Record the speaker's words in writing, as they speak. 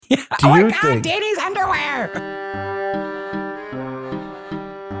Do oh you my God, think- Danny's underwear.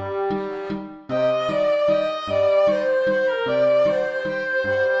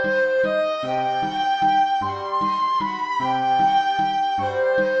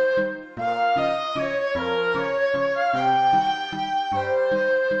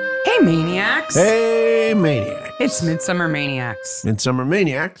 Hey, Maniacs. Hey, Maniacs. It's Midsummer Maniacs. Midsummer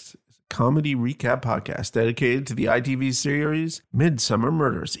Maniacs, a comedy recap podcast dedicated to the ITV series Midsummer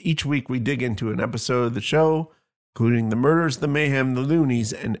Murders. Each week we dig into an episode of the show, including the murders, the mayhem, the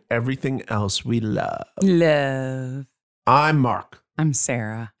loonies, and everything else we love. Love. I'm Mark. I'm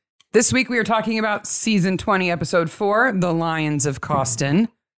Sarah. This week we are talking about season 20, episode 4, The Lions of Cawston.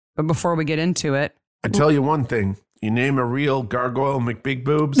 But before we get into it, I tell you one thing. You name a real Gargoyle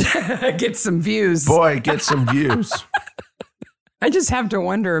McBigboobs, get some views. boy, get some views. I just have to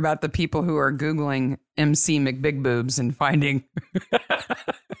wonder about the people who are Googling MC McBigboobs and finding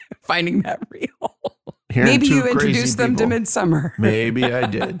that real. Hearing Maybe two you crazy introduced them to people. Midsummer. Maybe I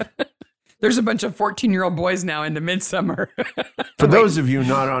did. There's a bunch of 14-year-old boys now into Midsummer. For those of you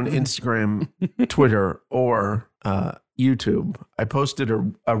not on Instagram, Twitter, or YouTube, I posted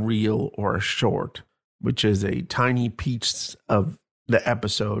a reel or a short, which is a tiny piece of the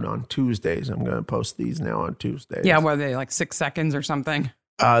episode on Tuesdays. I'm going to post these now on Tuesdays. Yeah, what are they, like 6 seconds or something?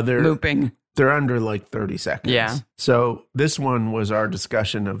 They're Looping. They're under like 30 seconds. Yeah. So this one was our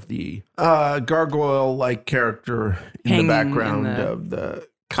discussion of the gargoyle-like character in Hanging the in background the of the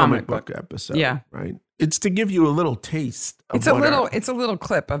comic book episode. Yeah. Right. It's to give you a little taste of It's a little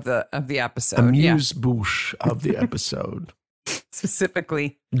clip of the episode. amuse bouche of the episode.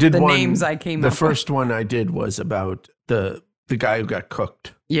 Specifically, Did the one- names I came The up first one I did was about the guy who got cooked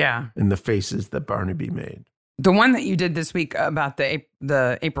with. Yeah. and the faces that Barnaby made. The one that you did this week about the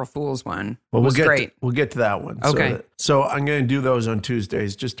April Fool's one Well, was great. We'll get to that one. Okay. So I'm going to do those on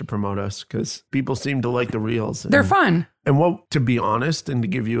Tuesdays just to promote us because people seem to like the reels. They're fun. And what, to be honest, and to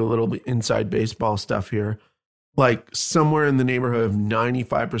give you a little bit inside baseball stuff here, like somewhere in the neighborhood of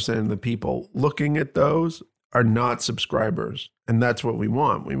 95% of the people looking at those are not subscribers. And that's what we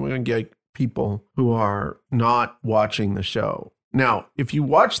want. We want to get people who are not watching the show. Now, if you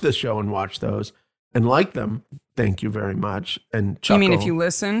watch the show and watch those and like them, thank you very much. And chuckle. You mean if you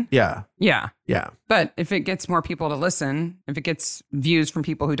listen? Yeah. Yeah. Yeah. But if it gets more people to listen, if it gets views from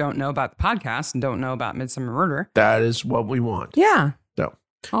people who don't know about the podcast and don't know about Midsummer Murder. That is what we want. Yeah. So.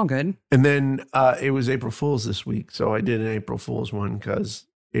 All good. And then it was April Fool's this week. So I did an April Fool's one because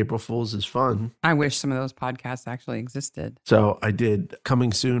April Fool's is fun. I wish some of those podcasts actually existed. So I did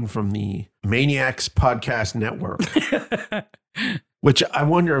Coming Soon from the Maniacs Podcast Network, which I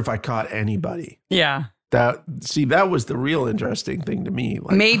wonder if I caught anybody. Yeah. That was the real interesting thing to me.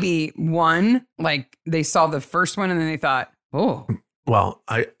 Like, Maybe one, like they saw the first one and then they thought, oh. Well,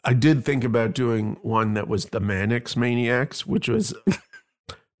 I did think about doing one that was the Mannix Maniacs, which was,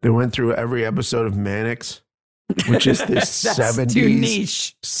 they went through every episode of Mannix, which is this That's 70s, too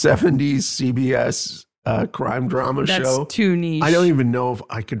niche. 70s CBS crime drama That's show. too niche. I don't even know if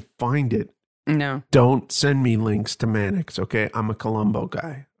I could find it. No. Don't send me links to Mannix, okay? I'm a Columbo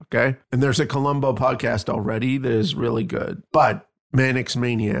guy, okay? And there's a Columbo podcast already that is really good. But Mannix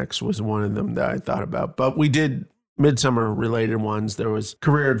Maniacs was one of them that I thought about. But we did Midsummer-related ones. There was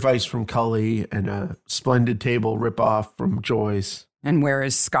Career Advice from Cully and a Splendid Table ripoff from Joyce. And where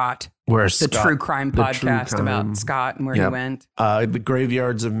is Scott? Where's The Scott? true crime The podcast true crime. about Scott and where Yep. he went. The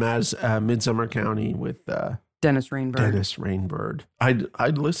Graveyards of Midsummer County with Dennis Rainbird. Dennis Rainbird.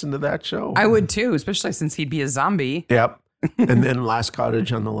 I'd listen to that show. I would too, especially since he'd be a zombie. Yep. And then Last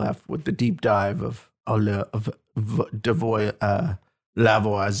Cottage on the left with the deep dive of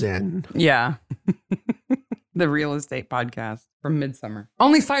Lavoisier. Yeah. The real estate podcast from Midsummer.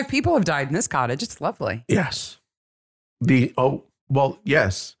 Only 5 people have died in this cottage. It's lovely. Yes.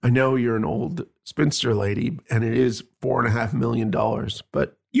 Yes. I know you're an old spinster lady and it is $4.5 million,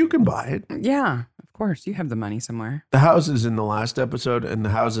 but you can buy it. Yeah, of course. You have the money somewhere. The houses in the last episode and the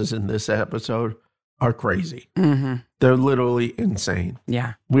houses in this episode are crazy. Mm-hmm. They're literally insane.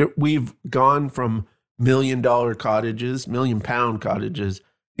 Yeah. We've gone from $1 million cottages, £1 million cottages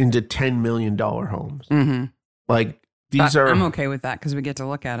into $10 million homes. Mm-hmm. Like these are, I'm okay with that because we get to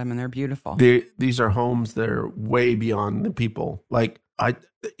look at them and they're beautiful. these are homes that are way beyond the people. Like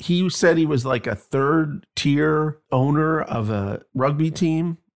he said he was like a 3rd tier owner of a rugby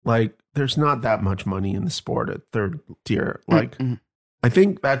team. Like there's not that much money in the sport at 3rd tier. Like I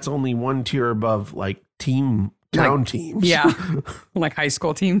think that's only 1 tier above like town teams. Yeah. Like high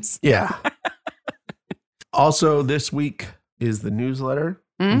school teams. Yeah. Also this week is the newsletter.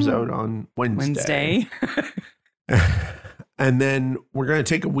 Comes out on Wednesday. And then we're going to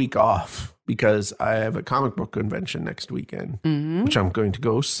take a week off because I have a comic book convention next weekend, which I'm going to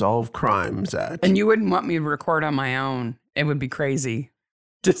go solve crimes at. And you wouldn't want me to record on my own. It would be crazy.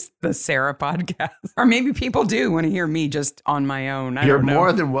 Just the Sarah podcast. Or maybe people do want to hear me just on my own. You're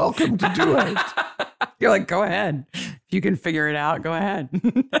more than welcome to do it. You're like, go ahead. If you can figure it out, go ahead.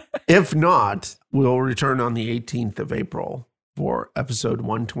 If not, we'll return on the 18th of April for episode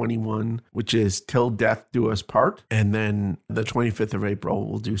 121, which is Till Death Do Us Part. And then the 25th of April,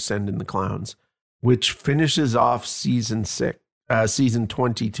 we'll do Send in the Clowns, which finishes off season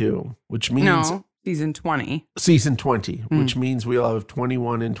 22, which means... No, season 20. Season 20, which means we'll have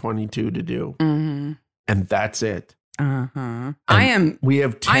 21 and 22 to do. And that's it. We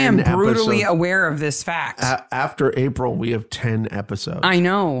have 10 I am brutally episodes. Aware of this fact. After April, we have 10 episodes. I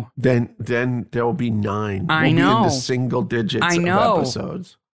know. Then there will be 9. I know. Be in the single digits of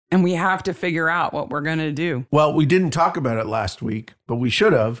episodes. And we have to figure out what we're going to do. Well, we didn't talk about it last week, but we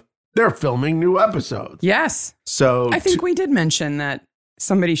should have. They're filming new episodes. Yes. So I think we did mention that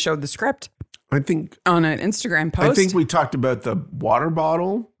somebody showed the script. I think on an Instagram post. I think we talked about the water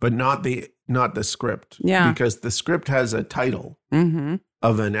bottle, but not the script. Yeah. Because the script has a title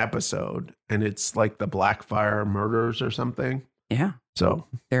of an episode, and it's like the Blackfire Murders or something. Yeah. So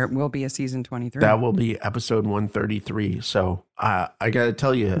there will be a season 23. That will be episode 133. So I got to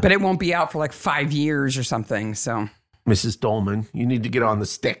tell you. But it won't be out for like 5 years or something. So Mrs. Dolman, you need to get on the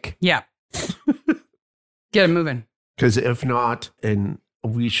stick. Yeah. Get it moving. Because if not, and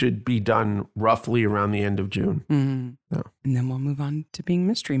we should be done roughly around the end of June. So. And then we'll move on to being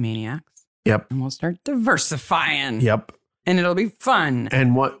mystery maniacs. Yep. And we'll start diversifying. Yep. And it'll be fun.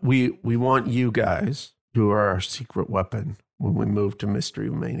 And what we want you guys, who are our secret weapon when we move to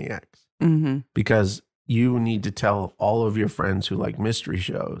mystery maniacs. Because you need to tell all of your friends who like mystery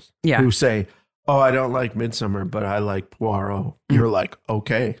shows, who say, oh, I don't like Midsummer, but I like Poirot. You're like,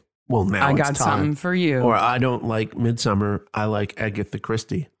 okay. Well, now I it's got time. something for you. Or I don't like Midsummer. I like Agatha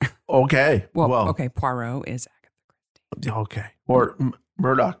Christie. Okay. Well, okay. Poirot is Agatha Christie. Okay. Or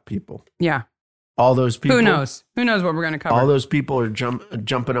Murdoch people. Yeah. All those people. Who knows? Who knows what we're going to cover? All those people are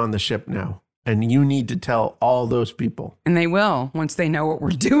jumping on the ship now. And you need to tell all those people. And they will once they know what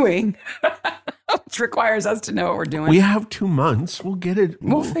we're doing. Which requires us to know what we're doing. We have 2 months. We'll get it.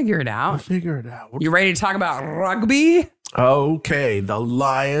 We'll figure it out. We'll figure it out. You ready to talk about rugby? Okay, the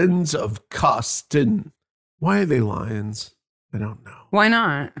Lions of Coston. Why are they lions? I don't know. Why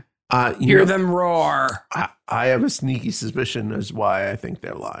not? Hear them roar. I have a sneaky suspicion as why I think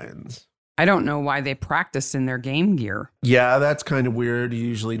they're lions. I don't know why they practice in their game gear. Yeah, that's kind of weird. You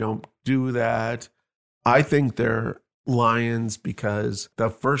usually don't do that. I think they're lions because the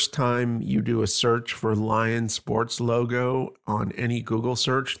first time you do a search for Lion Sports logo on any Google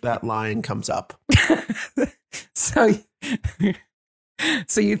search, that lion comes up. So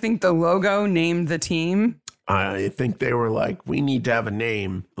you think the logo named the team? I think they were like, we need to have a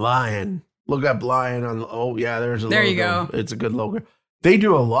name. Lion. Look up Lion on. Oh, yeah, there's a logo. There you go. It's a good logo. They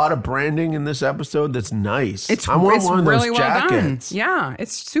do a lot of branding in this episode that's nice. I want one of those really jackets. Well done. Yeah,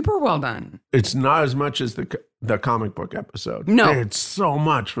 it's super well done. It's not as much as the comic book episode. No. It's so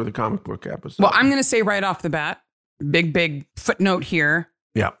much for the comic book episode. Well, I'm going to say right off the bat, big footnote here.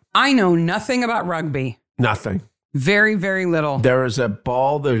 Yeah. I know nothing about rugby. Nothing. Very, very little. There is a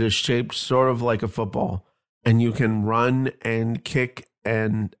ball that is shaped sort of like a football, and you can run and kick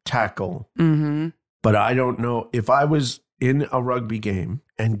and tackle. But I don't know. If I was in a rugby game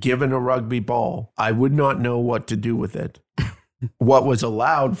and given a rugby ball, I would not know what to do with it. What was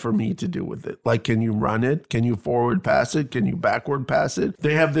allowed for me to do with it. Like, can you run it? Can you forward pass it? Can you backward pass it?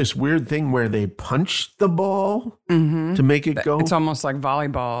 They have this weird thing where they punch the ball to make it go. It's almost like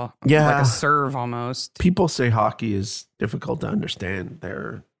volleyball. Yeah. Like a serve almost. People say hockey is difficult to understand.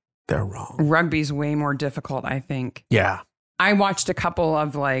 They're wrong. Rugby's way more difficult, I think. Yeah. I watched a couple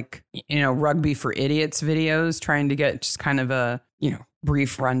of rugby for idiots videos trying to get just kind of a,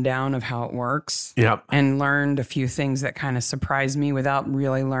 brief rundown of how it works. Yep. And learned a few things that kind of surprised me without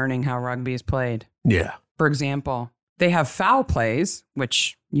really learning how rugby is played. Yeah. For example, they have foul plays,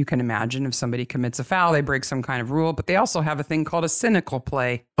 which you can imagine if somebody commits a foul, they break some kind of rule, but they also have a thing called a cynical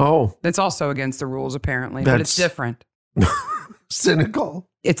play. Oh. That's also against the rules apparently, but it's different. Cynical.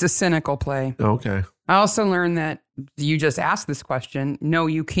 It's a cynical play. Okay. I also learned that you just asked this question. No,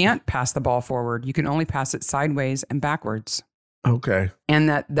 you can't pass the ball forward. You can only pass it sideways and backwards. Okay. And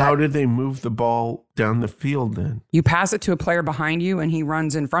that how did they move the ball down the field then? You pass it to a player behind you and he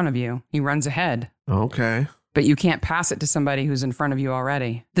runs in front of you. He runs ahead. Okay. But you can't pass it to somebody who's in front of you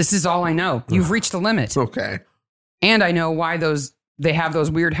already. This is all I know. You've reached the limit. Okay. And I know why they have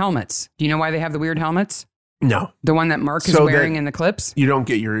those weird helmets. Do you know why they have the weird helmets? No. The one that Mark is So wearing that- in the clips? You don't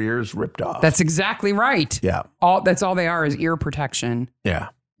get your ears ripped off. That's exactly right. yeah. That's all they are is ear protection. Yeah.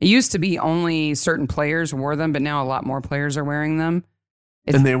 It used to be only certain players wore them, but now a lot more players are wearing them.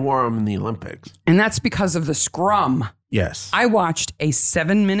 And they wore them in the Olympics. And that's because of the scrum. Yes. I watched a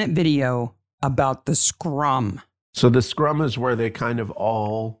 7-minute video about the scrum. So the scrum is where they kind of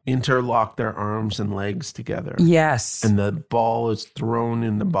all interlock their arms and legs together. Yes. And the ball is thrown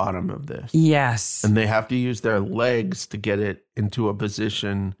in the bottom of this. Yes. And they have to use their legs to get it into a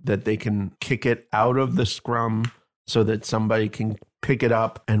position that they can kick it out of the scrum so that somebody can pick it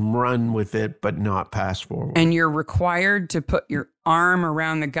up and run with it, but not pass forward. And you're required to put your arm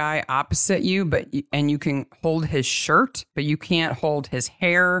around the guy opposite you, and you can hold his shirt, but you can't hold his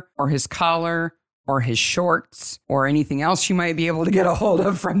hair or his collar or his shorts or anything else you might be able to get a hold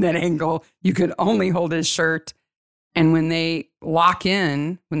of from that angle. You could only hold his shirt. And when they lock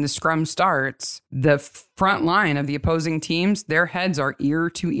in, when the scrum starts, the front line of the opposing teams, their heads are ear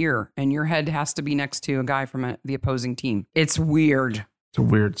to ear, and your head has to be next to a guy from the opposing team. It's weird. It's a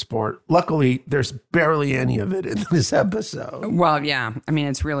weird sport. Luckily, there's barely any of it in this episode. Well, yeah. I mean,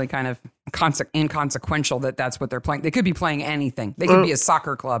 it's really kind of inconsequential that that's what they're playing. They could be playing anything. They could be a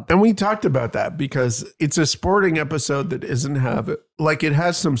soccer club. And we talked about that because it's a sporting episode that doesn't have, like, it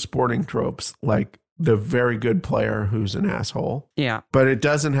has some sporting tropes, like the very good player who's an asshole. Yeah. But it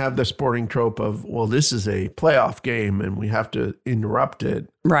doesn't have the sporting trope of, well, this is a playoff game and we have to interrupt it.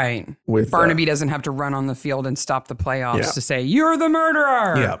 Right. With Barnaby doesn't have to run on the field and stop the playoffs Yeah. to say, you're the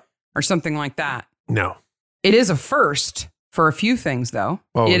murderer. Yeah. Or something like that. No. It is a first for a few things, though.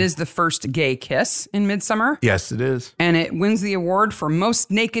 Oh. It is the first gay kiss in Midsommar. Yes, it is. And it wins the award for most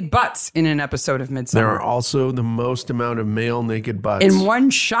naked butts in an episode of Midsommar. There are also the most amount of male naked butts. In one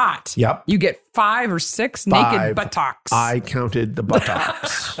shot. Yep. You get 5 or 6 naked buttocks. I counted the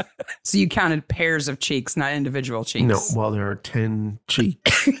buttocks. So you counted pairs of cheeks, not individual cheeks. No, well, there are 10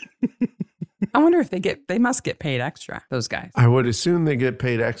 cheeks. I wonder if they must get paid extra, those guys. I would assume they get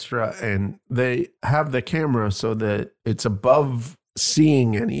paid extra and they have the camera so that it's above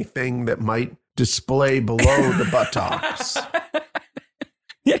seeing anything that might display below the buttocks.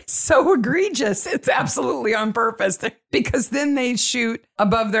 It's so egregious. It's absolutely on purpose because then they shoot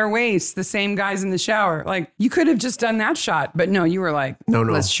above their waist, the same guys in the shower. Like, you could have just done that shot, but no, you were like, No.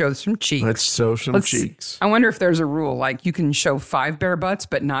 let's show some cheeks. Let's show some cheeks. I wonder if there's a rule, like you can show 5 bare butts,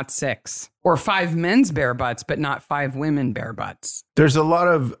 but not 6, or 5 men's bare butts, but not 5 women bare butts. There's a lot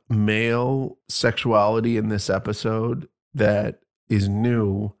of male sexuality in this episode that is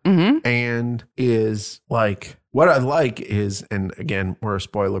new and is like, what I like is, and again, we're a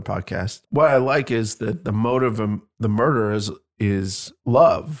spoiler podcast. What I like is that the motive of the murder is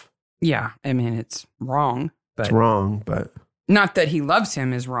love. Yeah, I mean, it's wrong, but It's wrong, but not that he loves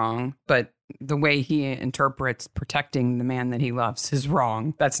him is wrong, but the way he interprets protecting the man that he loves is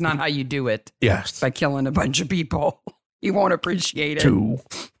wrong. That's not how you do it. yes, By killing a bunch of people. He won't appreciate it. two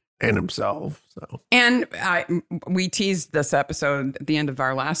and himself. So And we teased this episode at the end of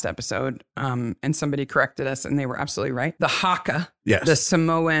our last episode, and somebody corrected us, and they were absolutely right. The haka, yes, the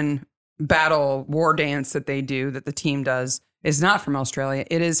Samoan battle war dance that they do, that the team does, is not from Australia.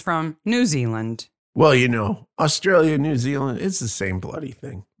 It is from New Zealand. well, you know, Australia, New Zealand, it's the same bloody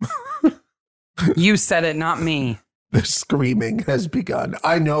thing. You said it, not me. The screaming has begun.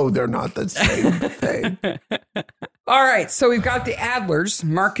 I know they're not the same thing. All right, so we've got the Adlers,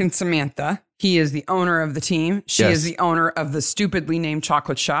 Mark and Samantha. He is the owner of the team. She Yes. is the owner of the stupidly named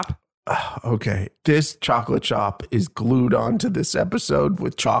chocolate shop. Okay, this chocolate shop is glued onto this episode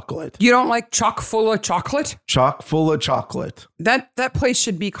with chocolate. You don't like chock full of chocolate? Chock full of chocolate. That place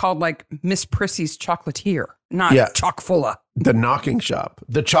should be called like Miss Prissy's Chocolatier, not Yeah. chock full of. The knocking shop.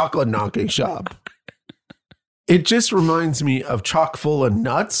 The chocolate knocking shop. It just reminds me of Chock full of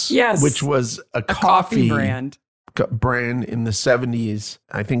Nuts, Yes. which was a Coffee brand in the 70s.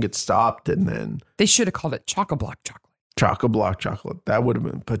 I think it stopped, and then They should have called it Chock-a-Block chocolate. Chock-a-Block chocolate. That would have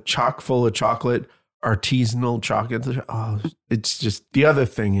been, but chock full of chocolate, artisanal chocolate. Oh, it's just, the other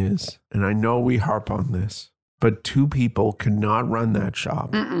thing is, and I know we harp on this, but 2 people cannot run that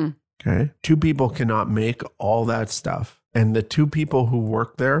shop. Mm-mm. Okay. 2 people cannot make all that stuff. And the 2 people who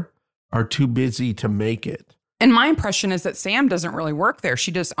work there are too busy to make it. And my impression is that Sam doesn't really work there.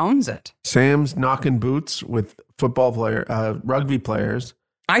 She just owns it. Sam's knocking boots with rugby players.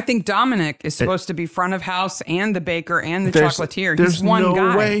 I think Dominic is supposed to be front of house and the baker and the chocolatier. He's one no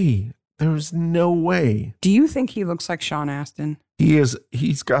guy. way. There's no way. Do you think he looks like Sean Astin? He's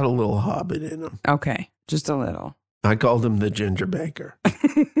got a little hobbit in him. Okay, just a little. I called him the Ginger Baker.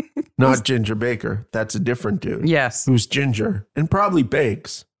 Not Ginger Baker. That's a different dude. Yes. Who's ginger and probably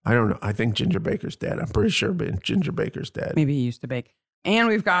bakes. I don't know. I think Ginger Baker's dead. I'm pretty sure Ginger Baker's dead. Maybe he used to bake. And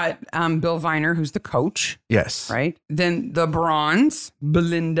we've got Bill Viner, who's the coach. Yes. Right? Then the Bronze,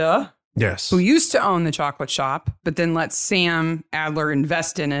 Belinda, Yes. who used to own the chocolate shop, but then let Sam Adler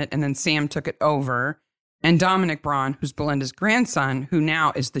invest in it, and then Sam took it over. And Dominic Braun, who's Belinda's grandson, who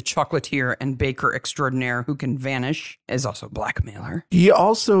now is the chocolatier and baker extraordinaire who can vanish, is also a blackmailer. He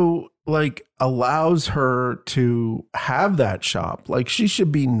also allows her to have that shop. Like, she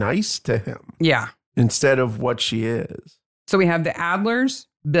should be nice to him. Yeah. Instead of what she is. So we have the Adlers,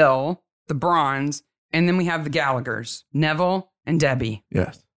 Bill, the Brauns, and then we have the Gallaghers, Neville and Debbie.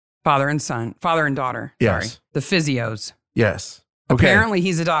 Yes. Father and daughter. Yes. Sorry. The physios. Yes. Okay. Apparently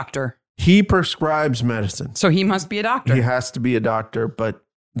he's a doctor. He prescribes medicine. So he must be a doctor. He has to be a doctor, but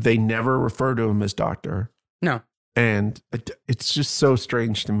they never refer to him as doctor. No. And it's just so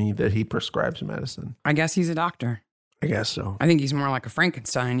strange to me that he prescribes medicine. I guess he's a doctor. I guess so. I think he's more like a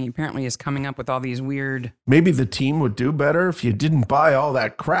Frankenstein. He apparently is coming up with all these weird... Maybe the team would do better if you didn't buy all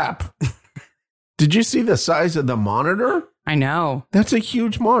that crap. Did you see the size of the monitor? I know. That's a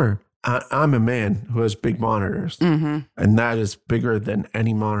huge monitor. I'm a man who has big monitors, and that is bigger than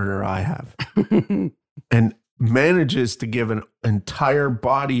any monitor I have. And manages to give an entire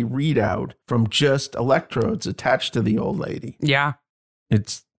body readout from just electrodes attached to the old lady. Yeah.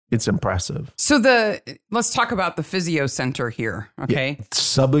 It's impressive. So let's talk about the physio center here, okay? Yeah.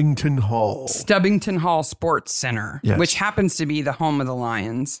 Stubbington Hall. Stubbington Hall Sports Center, yes. Which happens to be the home of the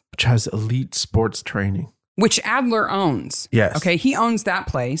Lions. Which has elite sports training. Which Adler owns. Yes. Okay, he owns that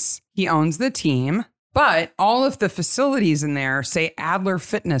place. He owns the team. But all of the facilities in there say Adler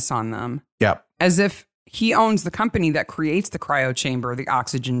Fitness on them. Yep. As if he owns the company that creates the cryo chamber, the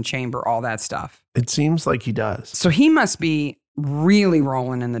oxygen chamber, all that stuff. It seems like he does. So he must be really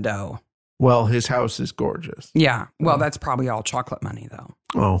rolling in the dough. Well, his house is gorgeous. Yeah. Well, that's probably all chocolate money, though.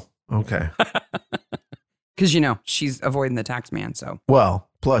 Oh, okay. Because, she's avoiding the tax man, so. Well,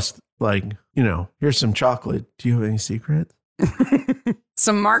 plus, here's some chocolate. Do you have any secrets?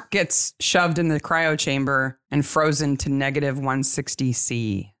 So Mark gets shoved in the cryo chamber and frozen to negative 160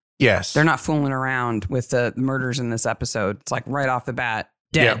 C. Yes. They're not fooling around with the murders in this episode. It's like right off the bat,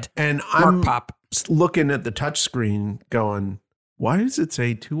 dead. Yeah. And Mark I'm Pop. looking at the touch screen going, why does it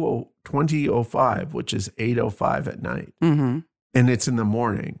say 20:05, which is 8:05 at night? Mm-hmm. And it's in the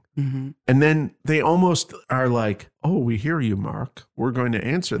morning. Mm-hmm. And then they almost are like, oh, we hear you, Mark. We're going to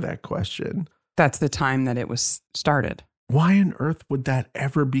answer that question. That's the time that it was started. Why on earth would that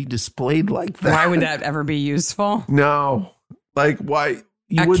ever be displayed like that? Why would that ever be useful? No. Like, why?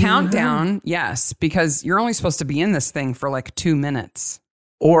 A countdown, yes, because you're only supposed to be in this thing for like 2 minutes.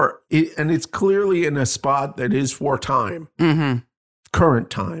 And it's clearly in a spot that is for time. Mm-hmm. Current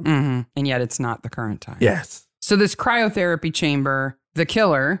time. Mm-hmm. And yet it's not the current time. Yes. So this cryotherapy chamber, the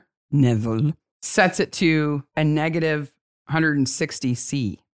killer, Neville, sets it to a negative 160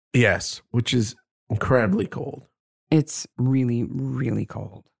 C. Yes, which is incredibly cold. It's really, really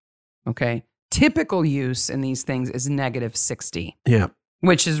cold. Okay. Typical use in these things is negative 60. Yeah.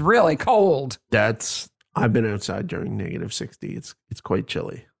 Which is really cold. I've been outside during negative 60. It's quite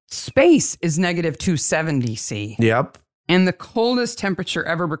chilly. Space is negative 270 C. Yep. And the coldest temperature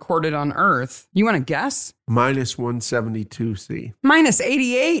ever recorded on Earth, you want to guess? Minus 172 C. Minus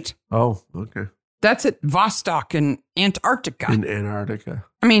 88. Oh, okay. That's at Vostok in Antarctica. In Antarctica.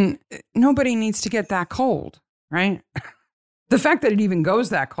 I mean, nobody needs to get that cold, right? The fact that it even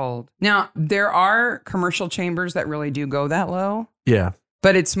goes that cold. Now, there are commercial chambers that really do go that low. Yeah.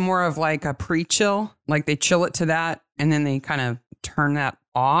 But it's more of like a pre-chill. Like they chill it to that and then they kind of turn that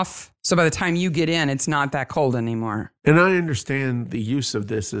off. So by the time you get in, it's not that cold anymore. And I understand the use of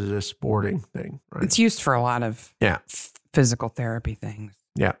this as a sporting thing, right? It's used for a lot of physical therapy things.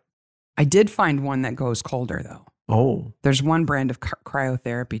 Yeah. I did find one that goes colder, though. Oh. There's one brand of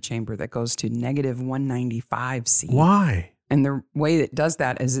cryotherapy chamber that goes to negative 195 C. Why? And the way it does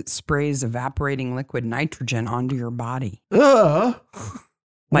that is it sprays evaporating liquid nitrogen onto your body.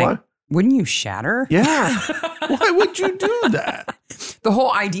 What? Wouldn't you shatter? Yeah. Why would you do that? The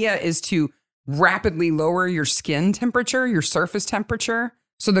whole idea is to rapidly lower your skin temperature, your surface temperature.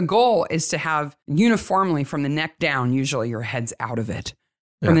 So the goal is to have uniformly from the neck down, usually your head's out of it.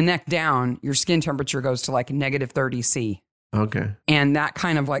 From the neck down, your skin temperature goes to like negative 30 C. Okay. And that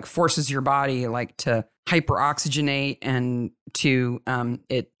kind of like forces your body like to hyperoxygenate and to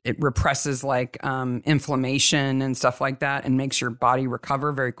it represses like inflammation and stuff like that and makes your body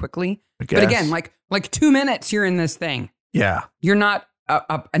recover very quickly. But again, like 2 minutes you're in this thing. Yeah. You're not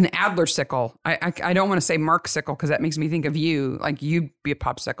an Adler sickle. I don't want to say Mark sickle because that makes me think of you. Like you'd be a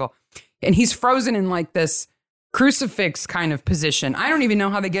popsicle. And he's frozen in like this crucifix kind of position. I don't even know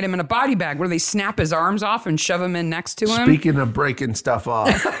how they get him in a body bag where they snap his arms off and shove him in next to him. Speaking of breaking stuff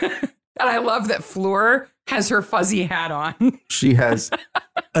off. And I love that Fleur has her fuzzy hat on. She has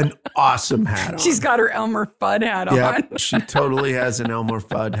an awesome hat on. She's got her Elmer Fudd hat Yeah, on. she totally has an Elmer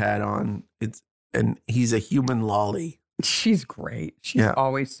Fudd hat on. And he's a human lolly. She's great. She's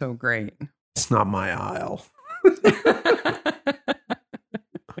always so great. It's not my aisle.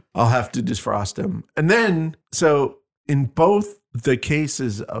 I'll have to defrost him. And then, so in both the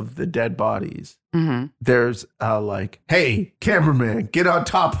cases of the dead bodies, there's like, hey, cameraman, get on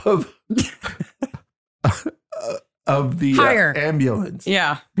top of the ambulance.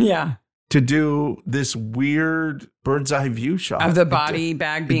 Yeah. To do this weird bird's eye view shot. Of the body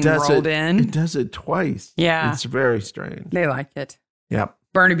bag being rolled in. It does it twice. Yeah. It's very strange. They like it. Yep.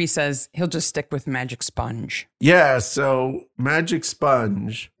 Burnaby says he'll just stick with Magic Sponge. Yeah, so Magic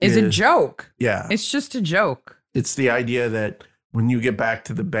Sponge is a joke. Yeah. It's just a joke. It's the idea that when you get back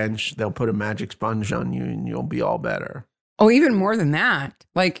to the bench, they'll put a magic sponge on you and you'll be all better. Oh, even more than that.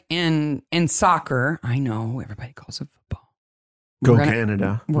 Like in soccer, I know everybody calls it football.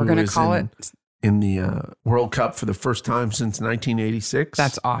 Canada. We're going to call it in the World Cup for the first time since 1986.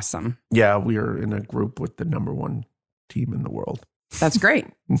 That's awesome. Yeah, we are in a group with the number one team in the world. That's great.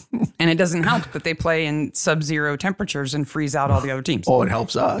 And it doesn't help that they play in sub-zero temperatures and freeze out all the other teams. Oh, it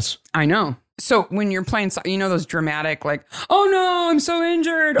helps us. I know. So when you're playing, you know, those dramatic, like, oh no, I'm so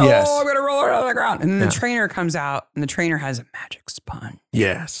injured. Yes. Oh, I'm going to roll it on the ground. And then the trainer comes out and the trainer has a magic sponge.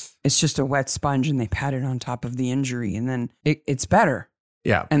 Yes. It's just a wet sponge and they pat it on top of the injury and then it's better.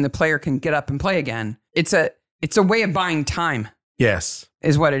 Yeah. And the player can get up and play again. It's a way of buying time. Yes.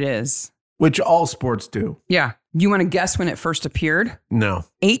 Is what it is. Which all sports do. Yeah. You want to guess when it first appeared? No.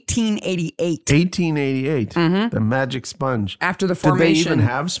 1888. 1888. The magic sponge. After the formation. Did they even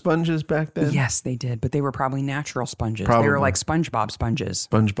have sponges back then? Yes, they did. But they were probably natural sponges. Probably. They were like SpongeBob sponges.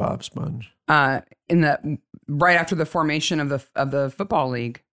 SpongeBob sponge. Right after the formation of the football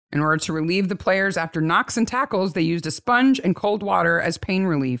league. In order to relieve the players after knocks and tackles, they used a sponge and cold water as pain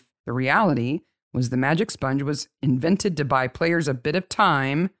relief. The reality was the magic sponge was invented to buy players a bit of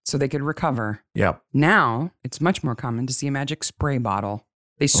time so they could recover. Yep. Now, it's much more common to see a magic spray bottle.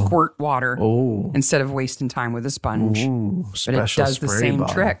 They squirt water instead of wasting time with a sponge. Ooh, but it does the same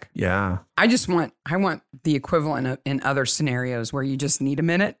bottle. trick. Yeah. I want the equivalent in other scenarios where you just need a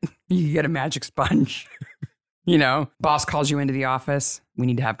minute. You get a magic sponge. You know, boss calls you into the office. We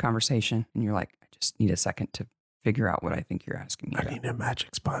need to have conversation. And you're like, I just need a second to figure out what I think you're asking me. I need a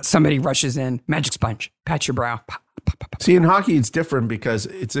magic sponge. Somebody rushes in, magic sponge, pat your brow. Pop, pop, pop, pop. See, in hockey, it's different because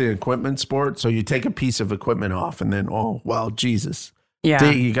it's an equipment sport. So you take a piece of equipment off and then, oh, well, Jesus. Yeah.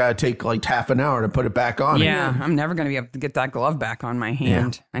 You got to take like half an hour to put it back on. Yeah, again. I'm never going to be able to get that glove back on my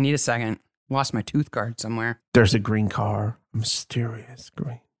hand. Yeah. I need a second. Lost my tooth guard somewhere. There's a green car, a mysterious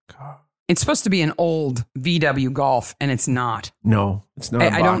green car. It's supposed to be an old VW Golf, and it's not. No, it's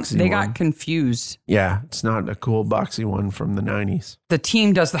not. They got confused. Yeah, it's not a cool boxy one from the 90s. The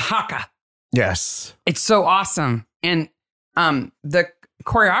team does the haka. Yes, it's so awesome, and the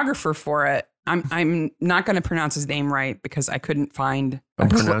choreographer for it. I'm not going to pronounce his name right because I couldn't find a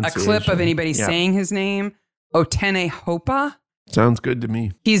clip of anybody saying his name. Otene Hopa. Sounds good to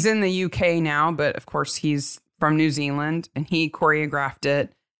me. He's in the UK now, but of course he's from New Zealand, and he choreographed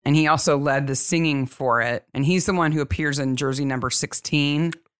it. And he also led the singing for it. And he's the one who appears in jersey number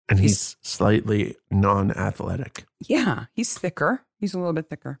 16. And he's slightly non-athletic. Yeah, he's thicker. He's a little bit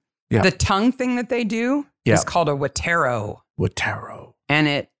thicker. Yeah. The tongue thing that they do is called a watero. Watero. And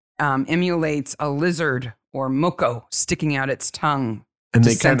it emulates a lizard or moko sticking out its tongue. And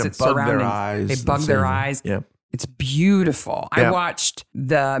they kind of bug their eyes. They bug their eyes. Yep. It's beautiful. Yeah. I watched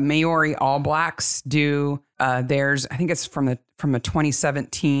the Maori All Blacks do theirs. I think it's from a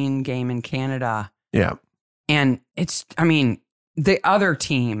 2017 game in Canada. Yeah. And the other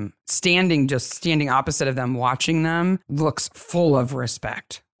team standing opposite of them, watching them, looks full of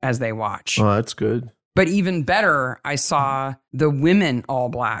respect as they watch. Oh, that's good. But even better, I saw the women All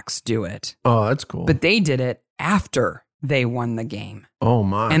Blacks do it. Oh, that's cool. But they did it after they won the game. Oh,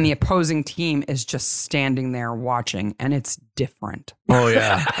 my. And the opposing team is just standing there watching, and it's different. Oh,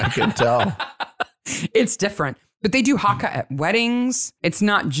 yeah. I can tell. It's different. But they do haka at weddings. It's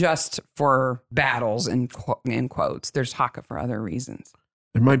not just for battles, in quotes. There's haka for other reasons.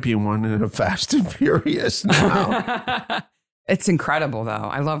 There might be one in a Fast and Furious now. It's incredible, though.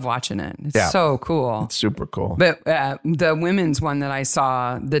 I love watching it. It's so cool. It's super cool. But the women's one that I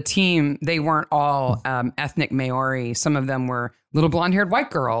saw, the team, they weren't all ethnic Maori. Some of them were little blonde-haired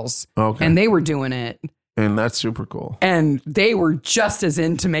white girls. Okay. And they were doing it. And that's super cool. And they were just as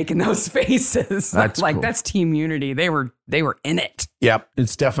into making those faces. That's like, cool. That's team unity. They were in it. Yep.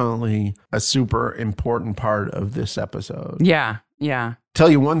 It's definitely a super important part of this episode. Yeah. Yeah.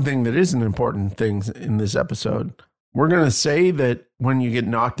 Tell you one thing that is an important thing in this episode. We're going to say that when you get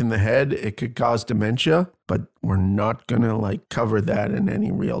knocked in the head, it could cause dementia, but we're not going to like cover that in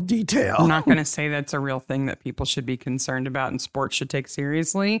any real detail. I'm not going to say that's a real thing that people should be concerned about and sports should take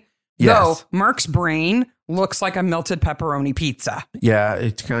seriously. Yes. Though Mark's brain looks like a melted pepperoni pizza. Yeah,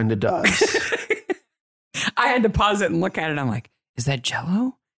 it kind of does. I had to pause it and look at it. I'm like, is that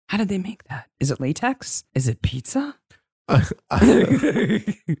Jell-O? How did they make that? Is it latex? Is it pizza?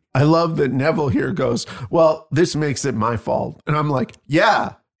 I love that Neville here goes, well, this makes it my fault. And I'm like,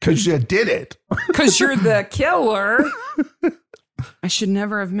 yeah, because you did it. Because you're the killer. I should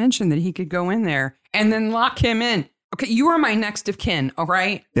never have mentioned that he could go in there and then lock him in. Okay, you are my next of kin, all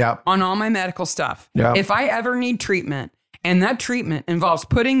right? Yeah. On all my medical stuff. Yeah. If I ever need treatment and that treatment involves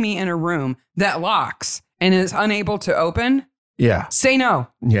putting me in a room that locks and is unable to open, Yeah. say no.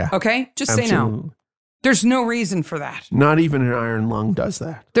 Yeah. Okay? Just say no. Absolutely. There's no reason for that. Not even an iron lung does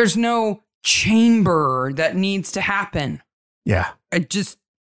that. There's no chamber that needs to happen. Yeah.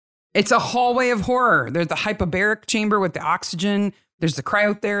 It's a hallway of horror. There's the hyperbaric chamber with the oxygen. There's the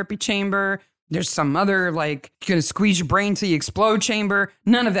cryotherapy chamber. There's some other, like, going to squeeze your brain till you explode chamber.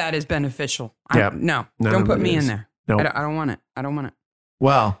 None of that is beneficial. Yep. No, None don't of put it me is. in there. Nope. I don't want it. I don't want it.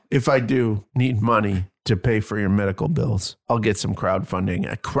 Well, if I do need money to pay for your medical bills, I'll get some crowdfunding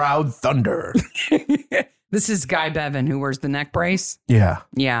at Crowd Thunder. This is Guy Bevan who wears the neck brace. Yeah.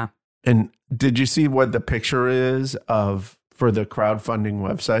 Yeah. And did you see what the picture is for the crowdfunding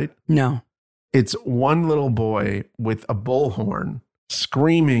website? No. It's one little boy with a bullhorn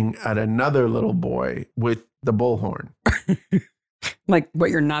screaming at another little boy with the bullhorn. Like what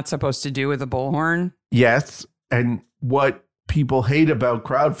you're not supposed to do with a bullhorn. Yes. And what people hate about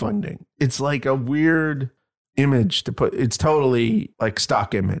crowdfunding, it's like a weird image to put. It's totally like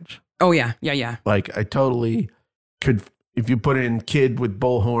stock image. Oh, yeah. Yeah, yeah. Like I totally could, if you put in kid with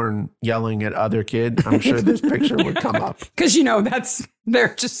bullhorn yelling at other kid, I'm sure this picture would come up. Because, there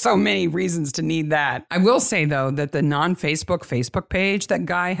are just so many reasons to need that. I will say, though, that the Facebook page that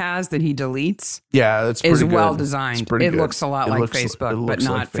Guy has that he deletes Yeah, that's pretty is good. well It's designed. pretty It good. looks a lot It like looks- Facebook, it but looks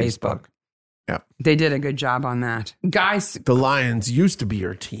not like Facebook. Yeah. They did a good job on that. Guys, The Lions used to be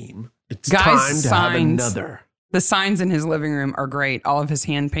your team. It's Guys' time to have signs. another. the signs in his living room are great. All of his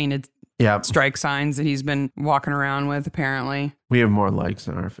hand-painted Yeah. strike signs that he's been walking around with, apparently. We have more likes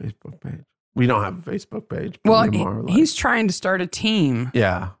on our Facebook page. We don't have a Facebook page. But Well, we have more likes. he's trying to start a team,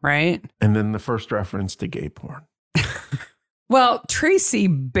 Yeah. right? And then the first reference to gay porn. Well, Tracy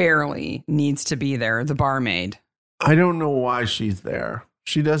barely needs to be there, the barmaid. I don't know why she's there.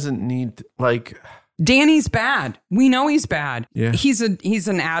 She doesn't need, Danny's bad. We know he's bad. Yeah. He's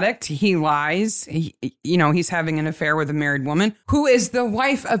an addict. He lies. He's having an affair with a married woman who is the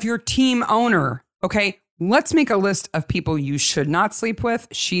wife of your team owner. Okay, let's make a list of people you should not sleep with.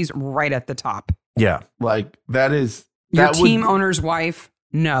 She's right at the top. yeah, that is. Your that team would, owner's wife.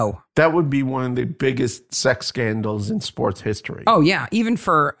 No. That would be one of the biggest sex scandals in sports history. Oh yeah, even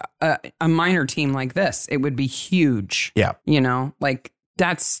for a minor team like this, it would be huge. Yeah.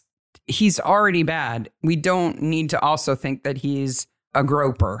 He's already bad. We don't need to also think that he's a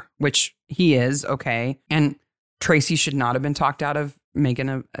groper, which he is, okay. And Tracy should not have been talked out of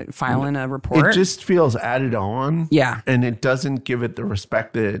filing a report. It just feels added on. Yeah. And it doesn't give it the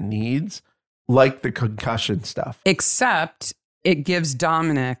respect that it needs, like the concussion stuff. Except it gives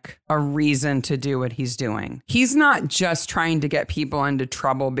Dominic a reason to do what he's doing. He's not just trying to get people into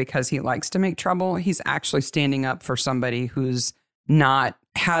trouble because he likes to make trouble. He's actually standing up for somebody who's not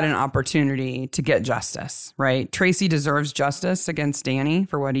had an opportunity to get justice, right? Tracy deserves justice against Danny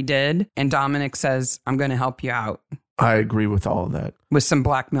for what he did. And Dominic says, I'm going to help you out I agree with all of that. with some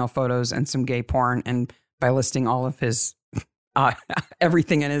blackmail photos and some gay porn. And by listing all of his,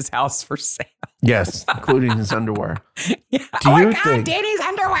 everything in his house for sale. Yes, including his underwear. Yeah. Do Oh my you God, think- Danny's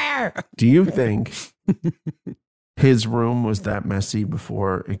underwear. Do you think his room was that messy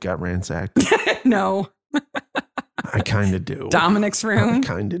before it got ransacked? No. I kind of do. Dominic's I room.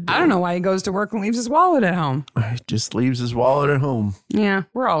 kind of do. I don't know why he goes to work and leaves his wallet at home. He just leaves his wallet at home. Yeah,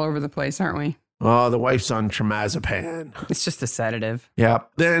 we're all over the place, aren't we? Oh, the wife's on trimazepam. It's just a sedative. Yeah.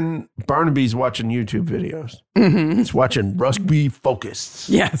 Then Barnaby's watching YouTube videos. Mm-hmm. He's watching Rugby Focus.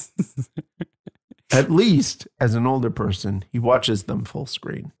 Yes. At least, as an older person, he watches them full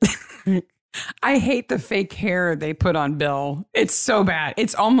screen. I hate the fake hair they put on Bill. It's so bad.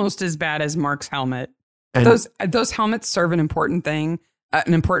 It's almost as bad as Mark's helmet. And Those helmets serve an important thing.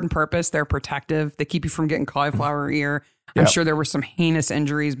 an important purpose. They're protective. They keep you from getting cauliflower ear. I'm sure there were some heinous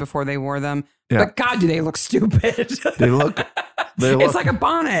injuries before they wore them. But God, do they look stupid. They look it's like a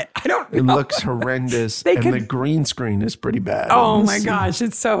bonnet. I don't know. It looks horrendous. The green screen is pretty bad. Oh my gosh,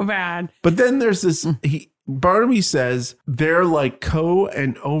 it's so bad. But then there's this, Barnaby says they're like co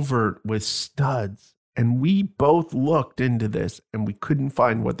and overt with studs. And we both looked into this and we couldn't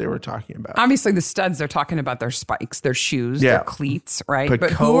find what they were talking about. Obviously, the studs, they're talking about their spikes, their shoes, their cleats, right?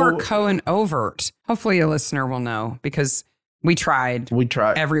 But who are co and overt? Hopefully a listener will know because we tried.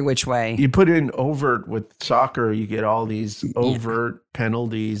 Every which way. You put in overt with soccer, you get all these overt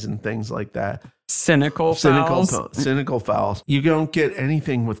penalties and things like that. Cynical fouls. You don't get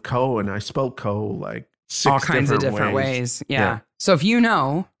anything with co, and I spelled co like all kinds of different ways. Yeah. So if you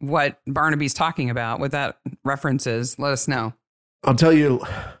know what Barnaby's talking about, what that reference is, let us know. I'll tell you,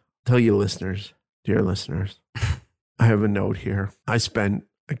 listeners, dear listeners, I have a note here. I spent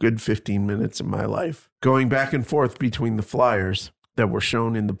a good 15 minutes of my life going back and forth between the flyers that were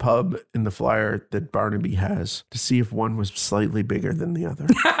shown in the pub and the flyer that Barnaby has to see if one was slightly bigger than the other.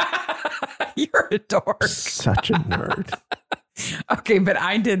 You're a dork. Such a nerd. Okay, but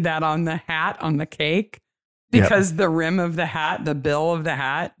I did that on the hat on the cake because the rim of the hat, the bill of the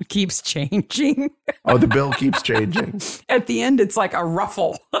hat keeps changing. Oh, the bill keeps changing. At the end, it's like a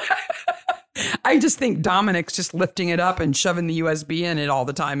ruffle. I just think Dominic's just lifting it up and shoving the USB in it all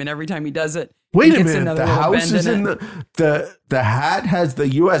the time. And every time he does it, wait a minute, the house is in the hat has the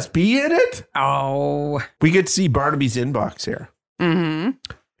USB in it? Oh. We get to see Barnaby's inbox here. Mm-hmm.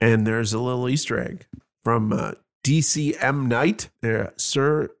 And there's a little Easter egg from DCM Knight. There,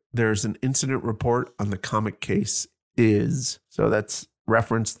 sir, there's an incident report on the comic case so that's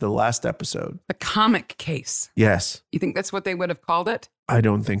referenced the last episode. The comic case. Yes. You think that's what they would have called it? I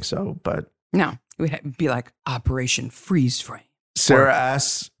don't think so, but. No, it would be like Operation Freeze Frame. Sarah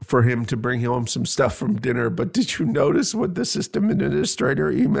asks for him to bring home some stuff from dinner, but did you notice what the system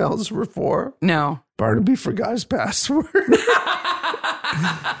administrator emails were for? No. Barnaby forgot his password.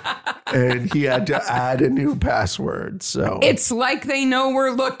 And he had to add a new password. So it's like they know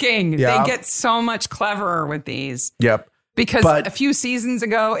we're looking. Yep. They get so much cleverer with these. Yep. Because a few seasons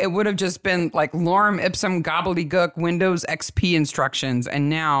ago, it would have just been like lorem ipsum gobbledygook Windows XP instructions. And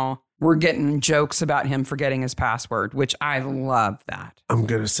now we're getting jokes about him forgetting his password, which I love that. I'm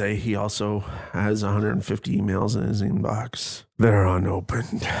going to say he also has 150 emails in his inbox that are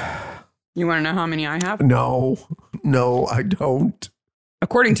unopened. You want to know how many I have? No, I don't.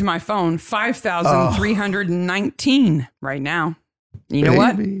 According to my phone, 5,319 right now. You know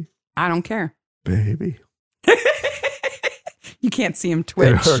what? I don't care. Baby. You can't see him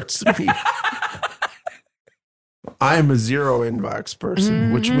twitch. It hurts me. I am a zero inbox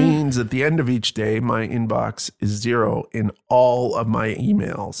person, which means at the end of each day, my inbox is zero in all of my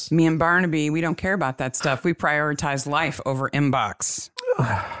emails. Me and Barnaby, we don't care about that stuff. We prioritize life over inbox.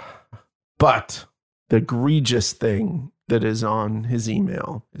 But the egregious thing that is on his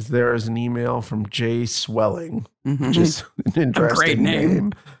email is there is an email from Jay Swelling, which is an interesting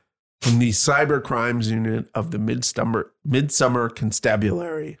name, from the Cyber Crimes Unit of the Midsummer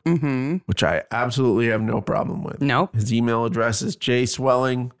Constabulary, which I absolutely have no problem with. Nope. His email address is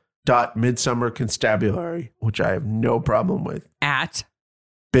jswelling.midsummerconstabulary, which I have no problem with. At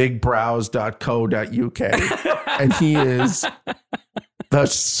bigbrows.co.uk. And he is the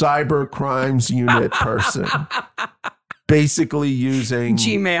Cyber Crimes Unit person, basically using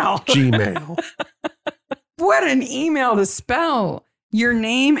Gmail. What an email to spell. Your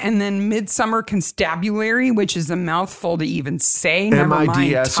name and then Midsummer Constabulary, which is a mouthful to even say. Never mind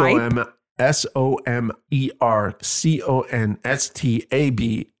type.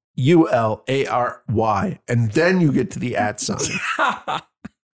 SOMERCONSTABULARY. And then you get to the @ sign.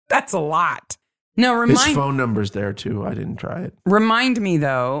 That's a lot. No, his phone number's there too. I didn't try it. Remind me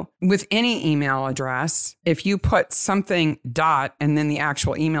though, with any email address, if you put something dot and then the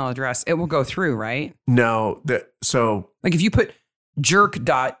actual email address, it will go through, right? No, like if you put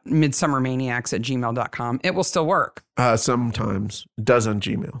jerk.midsummermaniacs@gmail.com, it will still work. Sometimes it does on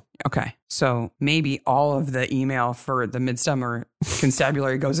Gmail. Okay. So maybe all of the email for the Midsummer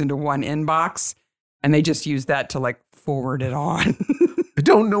Constabulary goes into one inbox and they just use that to like forward it on. I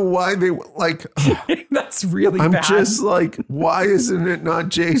don't know why they like. That's really I'm bad. just like, why isn't it not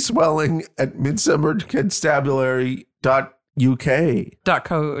Jay Swelling at midsummerconstabulary.uk?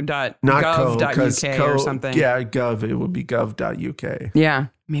 .co.gov.uk or something. Yeah, gov. It would be gov.uk. Yeah.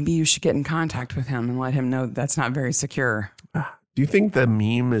 Maybe you should get in contact with him and let him know that's not very secure. Do you think the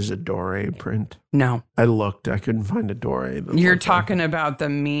meme is a Dore print? No. I looked. I couldn't find a Dore. You're talking about the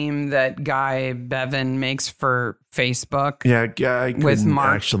meme that Guy Bevan makes for Facebook? Yeah, I couldn't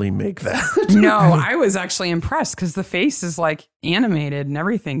Mark. actually make that. No, I was actually impressed because the face is like animated and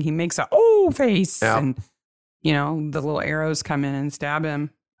everything. He makes a face, and the little arrows come in and stab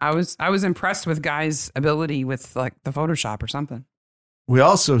him. I was impressed with Guy's ability with like the Photoshop or something. We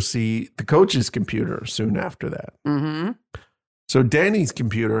also see the coach's computer soon after that. Mm-hmm. So Danny's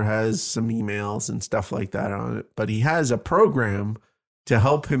computer has some emails and stuff like that on it, but he has a program to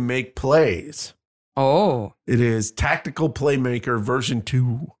help him make plays. Oh. It is Tactical Playmaker version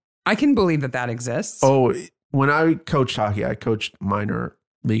 2. I can believe that exists. Oh, when I coached hockey, I coached minor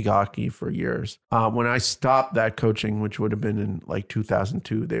league hockey for years. When I stopped that coaching, which would have been in like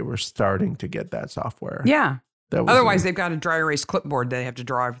 2002, they were starting to get that software. Yeah. Otherwise, they've got a dry erase clipboard they have to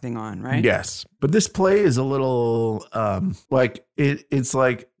draw everything on, right? Yes. But this play is a little it's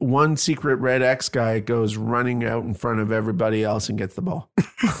like one secret red X guy goes running out in front of everybody else and gets the ball.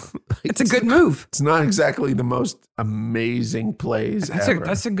 It's a good move. It's not exactly the most amazing plays ever.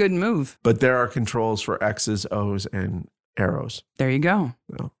 That's a good move. But there are controls for X's, O's, and arrows. There you go.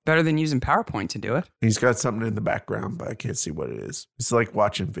 So, better than using PowerPoint to do it. He's got something in the background, but I can't see what it is. It's like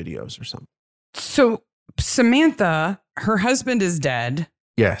watching videos or something. So Samantha, her husband is dead.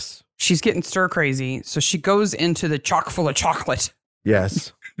 Yes. She's getting stir crazy. So she goes into the chock full of chocolate.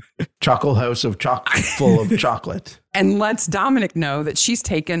 Yes. Chocolate house of full of chocolate. And lets Dominic know that she's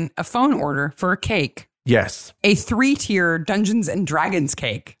taken a phone order for a cake. Yes. A 3-tier Dungeons and Dragons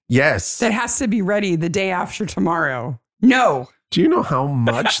cake. Yes. That has to be ready the day after tomorrow. No. Do you know how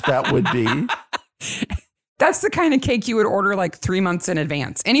much that would be? That's the kind of cake you would order like 3 months in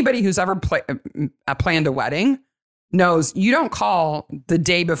advance. Anybody who's ever planned a wedding knows you don't call the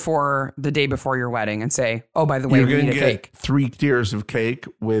day before your wedding and say, oh, by the way, we need a cake. 3 tiers of cake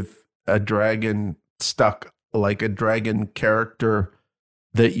with a dragon stuck, like a dragon character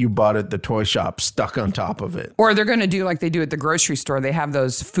that you bought at the toy shop stuck on top of it. Or they're going to do like they do at the grocery store. They have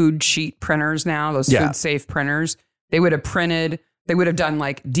those food sheet printers now, those food safe printers. They would have done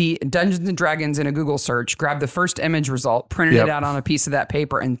like Dungeons and Dragons in a Google search, grabbed the first image result, printed it out on a piece of that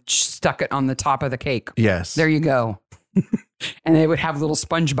paper and stuck it on the top of the cake. Yes. There you go. And they would have little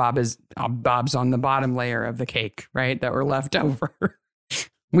SpongeBob bobs on the bottom layer of the cake, right? That were left over.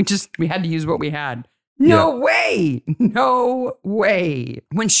 We had to use what we had. No way. No way.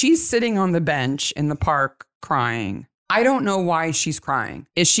 When she's sitting on the bench in the park crying, I don't know why she's crying.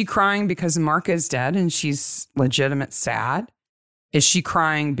 Is she crying because Mark is dead and she's legitimate sad? Is she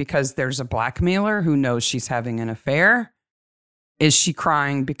crying because there's a blackmailer who knows she's having an affair? Is she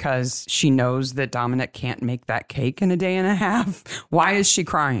crying because she knows that Dominic can't make that cake in a day and a half? Why is she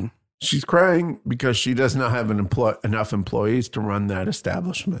crying? She's crying because she does not have enough employees to run that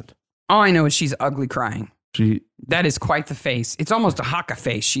establishment. All I know is she's ugly crying. That is quite the face. It's almost a haka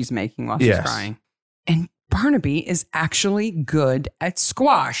face she's making while she's crying. And Barnaby is actually good at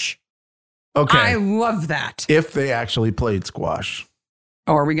squash. Okay. I love that. If they actually played squash.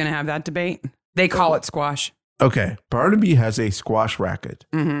 Oh, are we going to have that debate? They call it squash. Okay. Barnaby has a squash racket,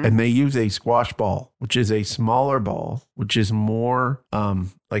 and they use a squash ball, which is a smaller ball, which is more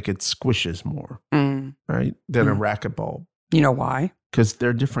like it squishes more, right, than a racquetball. You know why? Because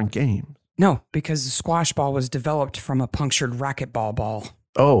they're different games. No, because the squash ball was developed from a punctured racquetball ball.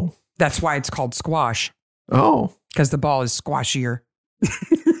 Oh. That's why it's called squash. Oh. Because the ball is squashier.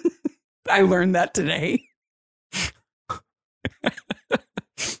 I learned that today.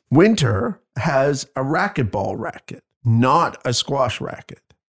 Winter has a racquetball racket, not a squash racket.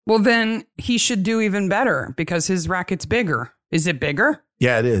 Well, then he should do even better because his racket's bigger. Is it bigger?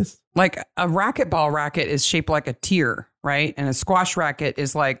 Yeah, it is. Like a racquetball racket is shaped like a tier, right? And a squash racket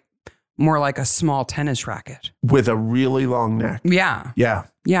is like more like a small tennis racket. With a really long neck. Yeah. Yeah.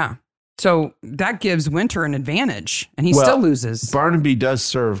 Yeah. So that gives Winter an advantage, and he still loses. Barnaby does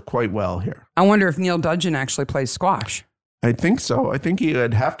serve quite well here. I wonder if Neil Dudgeon actually plays squash. I think so. I think he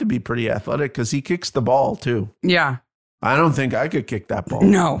would have to be pretty athletic because he kicks the ball too. Yeah. I don't think I could kick that ball.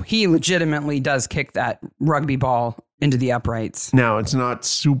 No, he legitimately does kick that rugby ball into the uprights. Now, it's not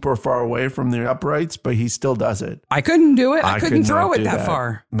super far away from the uprights, but he still does it. I couldn't do it. I couldn't throw it that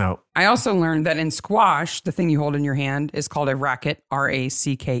far. No. I also learned that in squash, the thing you hold in your hand is called a racket,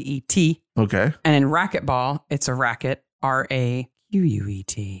 R-A-C-K-E-T. Okay. And in racquetball, it's a racket,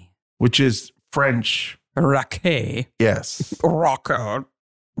 R-A-Q-U-E-T. Which is French. Raquet. Yes. Rocket.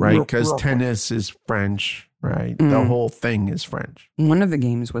 Right, because tennis is French, right? The whole thing is French. One of the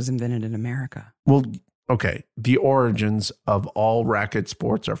games was invented in America. Well, okay. The origins of all racket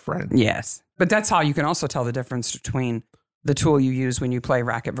sports are French. Yes. But that's how you can also tell the difference between the tool you use when you play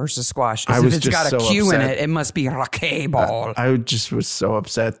racket versus squash. I If was it's just got a so Q in upset. it, it must be racquetball. I just was so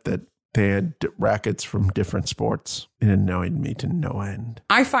upset that they had rackets from different sports. It annoyed me to no end.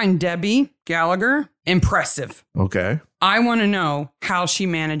 I find Debbie Gallagher impressive. Okay. I want to know how she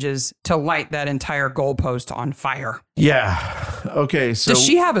manages to light that entire goalpost on fire. Yeah. Okay. So Does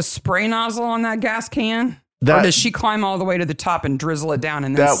she have a spray nozzle on that gas can? Or does she climb all the way to the top and drizzle it down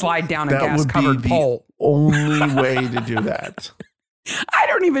and then slide down a gas-covered pole? Only way to do that. I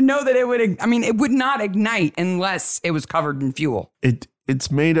don't even know that it would. I mean, it would not ignite unless it was covered in fuel. It's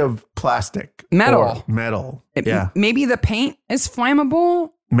made of plastic. Metal. Or metal. Yeah. Maybe the paint is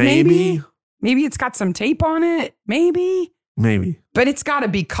flammable. Maybe. Maybe it's got some tape on it. Maybe. But it's got to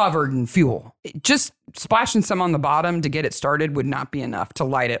be covered in fuel. Just splashing some on the bottom to get it started would not be enough to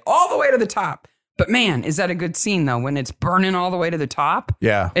light it all the way to the top. But man, is that a good scene though? When it's burning all the way to the top.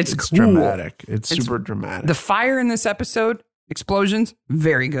 Yeah. It's cool. Dramatic. It's super dramatic. The fire in this episode, explosions,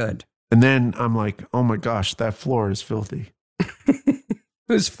 very good. And then I'm like, oh my gosh, that floor is filthy.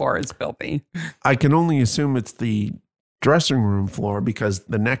 Whose floor is filthy? I can only assume it's the dressing room floor because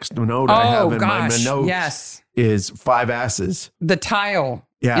the next note I have in my notes is 5 asses. The tile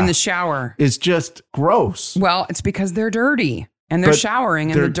in the shower. It's just gross. Well, it's because they're dirty and they're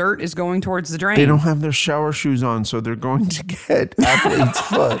showering and the dirt is going towards the drain. They don't have their shower shoes on, so they're going to get athlete's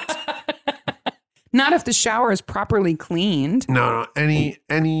foot. Not if the shower is properly cleaned. No, any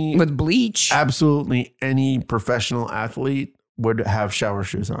with bleach. Absolutely any professional athlete would have shower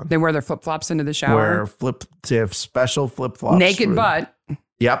shoes on. They wear their flip-flops into the shower. They have special flip-flops. Naked butt.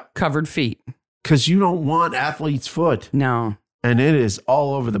 Yep. Covered feet. Because you don't want athlete's foot. No. And it is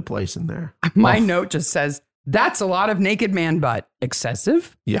all over the place in there. My note just says, that's a lot of naked man butt.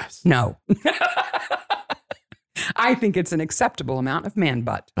 Excessive? Yes. No. I think it's an acceptable amount of man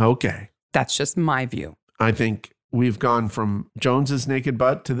butt. Okay. That's just my view. I think we've gone from Jones's naked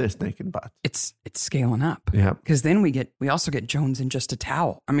butt to this naked butt. It's scaling up. Yeah. Because then we also get Jones in just a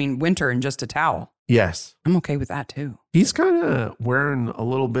towel. I mean, Winter in just a towel. Yes. I'm okay with that too. He's kind of wearing a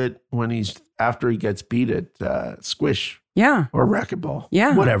little bit after he gets beat at Squish. Yeah. Or racquetball.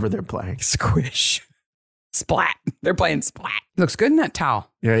 Yeah. Whatever they're playing. Squish. Splat. They're playing splat. Looks good in that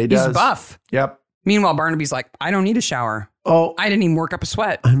towel. Yeah, he does. He's buff. Yep. Meanwhile, Barnaby's like, I don't need a shower. Oh. I didn't even work up a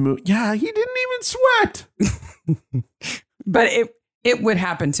sweat. Yeah, he didn't even sweat. But it would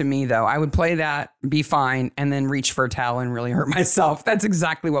happen to me, though. I would play that, be fine, and then reach for a towel and really hurt myself. That's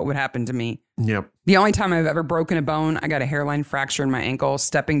exactly what would happen to me. Yep. The only time I've ever broken a bone, I got a hairline fracture in my ankle,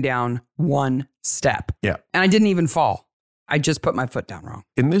 stepping down one step. Yeah. And I didn't even fall. I just put my foot down wrong.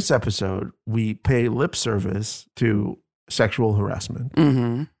 In this episode, we pay lip service to sexual harassment.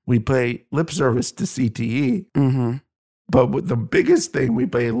 Mm-hmm. We pay lip service to CTE. Mm-hmm. But the biggest thing we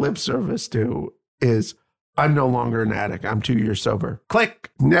pay lip service to is I'm no longer an addict. I'm 2 years sober. Click.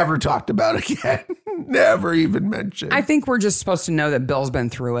 Never talked about again. Never even mentioned. I think we're just supposed to know that Bill's been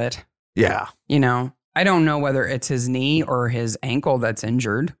through it. Yeah. You know, I don't know whether it's his knee or his ankle that's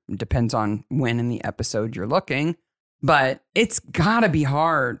injured. It depends on when in the episode you're looking. But it's got to be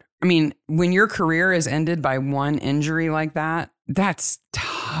hard. I mean, when your career is ended by one injury like that, that's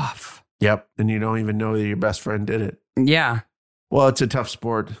tough. Yep. And you don't even know that your best friend did it. Yeah. Well, it's a tough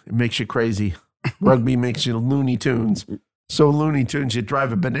sport. It makes you crazy. Rugby makes you Looney Tunes. So Looney Tunes, you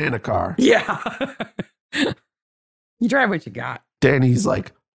drive a banana car. Yeah. You drive what you got. Danny's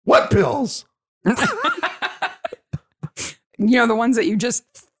like, what pills? You know, the ones that you just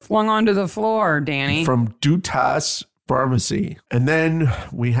flung onto the floor, Danny. From Dutas Pharmacy. And then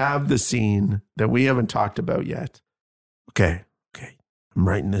we have the scene that we haven't talked about yet. Okay. I'm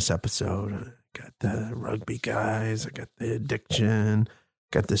writing this episode. I got the rugby guys. I got the addiction.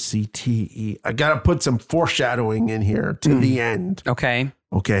 Got the CTE. I got to put some foreshadowing in here to the end. Okay.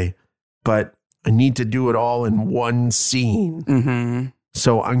 But I need to do it all in one scene. Mm-hmm.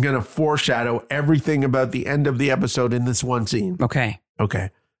 So I'm going to foreshadow everything about the end of the episode in this one scene. Okay.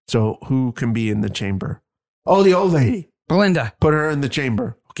 So who can be in the chamber? Oh, the old lady. Belinda. Put her in the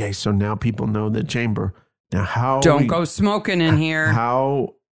chamber. Okay, so now people know the chamber. Now how... Don't go smoking in here.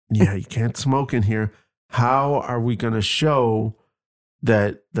 Yeah, you can't smoke in here. How are we going to show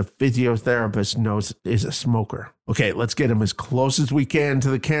that the physiotherapist knows is a smoker? Okay, let's get him as close as we can to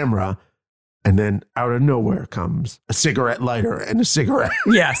the camera. And then out of nowhere comes a cigarette lighter and a cigarette.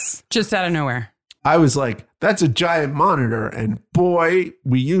 Yes, just out of nowhere. I was like, that's a giant monitor. And boy,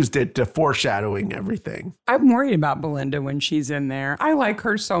 we used it to foreshadowing everything. I'm worried about Belinda when she's in there. I like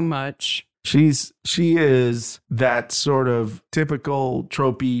her so much. She is that sort of typical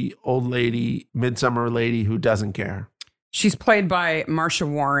tropey old lady, midsummer lady who doesn't care. She's played by Marsha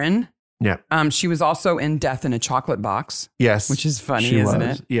Warren. Yeah. She was also in Death in a Chocolate Box, Yes. which is funny, she isn't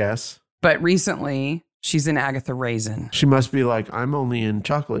was. it? Yes. But recently, she's in Agatha Raisin. She must be like, I'm only in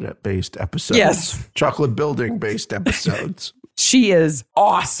chocolate-based episodes. Yes. Chocolate building-based episodes. She is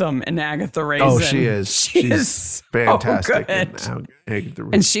awesome in Agatha Raisin. Oh, she is. She's fantastic so in good. Agatha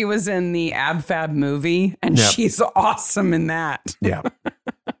Raisin. And she was in the Ab Fab movie, and Yep. she's awesome in that. Yeah.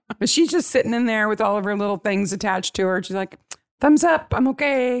 But she's just sitting in there with all of her little things attached to her. She's like, thumbs up, I'm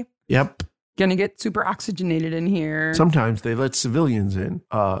okay. Yep. Gonna get super oxygenated in here. Sometimes they let civilians in.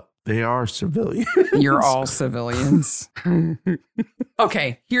 They are civilians. You're all civilians.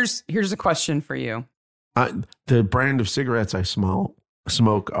 Okay, here's a question for you. The brand of cigarettes I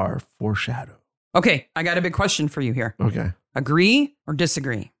smoke are Foreshadow. Okay, I got a big question for you here. Okay. Agree or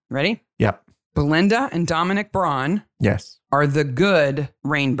disagree? Ready? Yep. Belinda and Dominic Braun Yes. are the good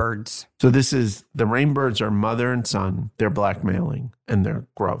rainbirds. So this is the Rainbirds are mother and son. They're blackmailing and they're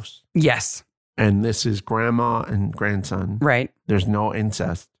gross. Yes. And this is grandma and grandson. Right. There's no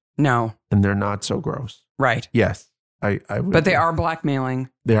incest No. and they're not so gross. Right. Yes. I would But they agree. are blackmailing.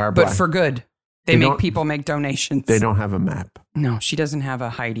 They are But black. for good. They They make don't- people make donations. They don't have a map. No, she doesn't have a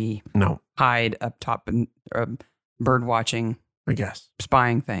Heidi No, hide up top and bird watching I guess.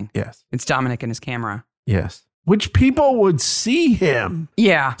 spying thing. Yes. It's Dominic and his camera. Yes. Which people would see him,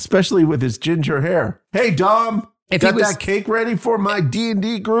 Yeah. especially with his ginger hair. Hey, Dom, If got he was- that cake ready for my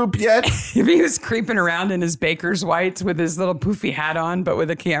D&D group yet? If he was creeping around in his baker's whites with his little poofy hat on, but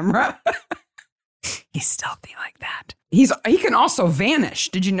with a camera, he's stealthy like that. He can also vanish.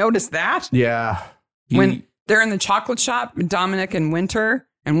 Did you notice that? Yeah. When they're in the chocolate shop, Dominic and Winter,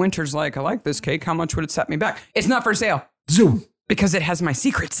 and Winter's like, I like this cake. How much would it set me back? It's not for sale Zoom. because it has my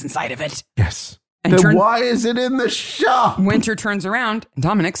secrets inside of it. Yes. And Then why is it in the shop? Winter turns around, and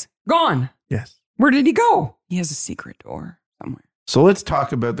Dominic's gone. Yes. Where did he go? He has a secret door somewhere. So let's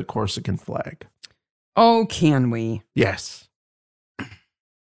talk about the Corsican flag. Oh, can we? Yes.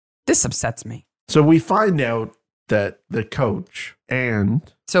 This upsets me. So we find out that the coach and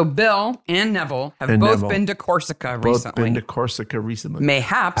So Bill and Neville have And both Neville. been to Corsica both recently. been to Corsica recently.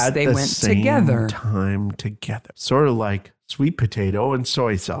 Mayhaps At they the went same together. time together. Sort of like sweet potato and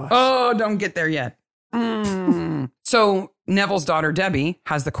soy sauce. Oh, don't get there yet. So Neville's daughter Debbie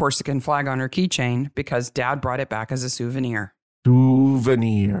has the Corsican flag on her keychain because Dad brought it back as a souvenir.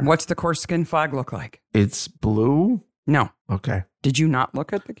 Souvenir. What's the Corsican flag look like? It's blue? No. Okay. Did you not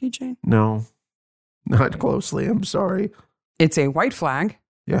look at the keychain? No. Not closely. I'm sorry. It's a white flag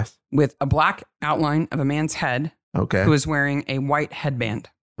Yes. with a black outline of a man's head Okay. who is wearing a white headband.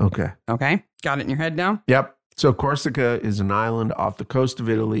 Okay. Okay? Got it in your head now? Yep. So Corsica is an island off the coast of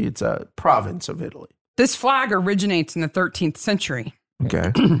Italy. It's a province of Italy. This flag originates in the 13th century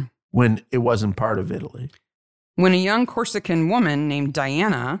Okay. When it wasn't part of Italy. when a young Corsican woman named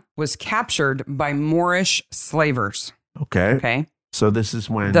Diana was captured by Moorish slavers. Okay. Okay? So this is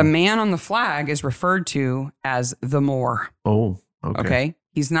when The man on the flag is referred to as the Moor. Oh, okay. Okay?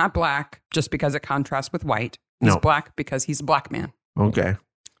 He's not black just because it contrasts with white. He's No. black because he's a black man. Okay.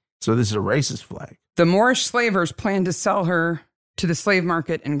 So this is a racist flag. The Moorish slavers planned to sell her to the slave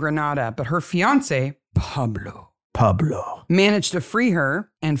market in Granada, but her fiance, Pablo. managed to free her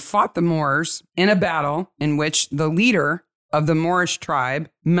and fought the Moors in a battle in which the leader of the Moorish tribe,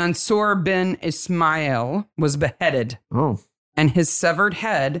 Mansur bin Ismail, was beheaded, Oh, and his severed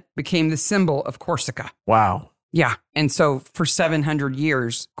head became the symbol of Corsica. wow. Yeah. And so for 700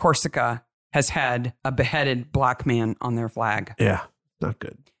 years, Corsica has had a beheaded black man on their flag. Yeah. Not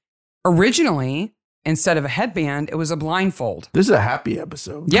good. Originally, instead of a headband, it was a blindfold. This is a happy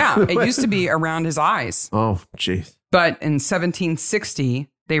episode. Yeah, it used to be around his eyes. Oh, jeez. But in 1760,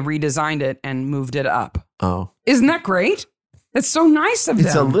 they redesigned it and moved it up. Oh. Isn't that great? It's so nice of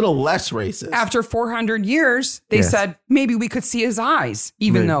It's a them. little less racist. After 400 years, they Yes. said maybe we could see his eyes,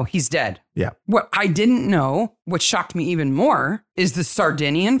 even Maybe. though he's dead. Yeah. What I didn't know, what shocked me even more, is the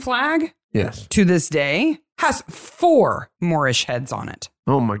Sardinian flag Yes. to this day has 4 Moorish heads on it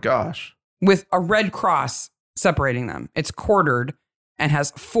Oh my gosh. with a red cross separating them. It's quartered and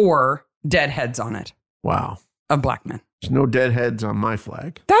has 4 dead heads on it Wow. of black men. There's no dead heads on my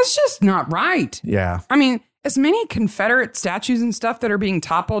flag. That's just not right. Yeah. I mean, as many Confederate statues and stuff that are being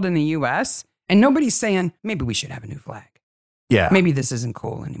toppled in the US, and nobody's saying, maybe we should have a new flag. Yeah. Maybe this isn't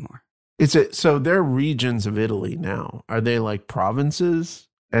cool anymore. So they're regions of Italy now. Are they like provinces?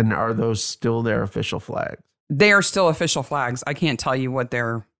 And are those still their official flags? They are still official flags. I can't tell you what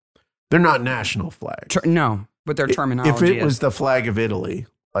their, They're not national flags. what their terminology If it is. was the flag of Italy,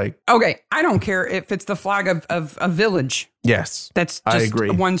 like, Okay, I don't care if it's the flag of a village. yes. That's I just agree.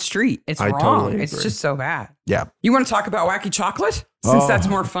 one street. It's I wrong. totally It's agree. just so bad. Yeah. You want to talk about wacky chocolate? Since that's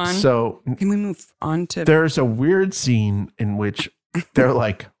more fun. So Can we move on to... there's a weird scene in which they're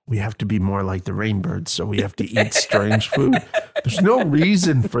like, we have to be more like the Rainbirds, so we have to eat strange food. There's no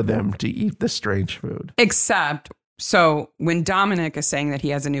reason for them to eat the strange food. Except, so when Dominic is saying that he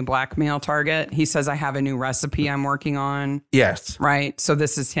has a new blackmail target, he says, I have a new recipe I'm working on. Yes. Right? So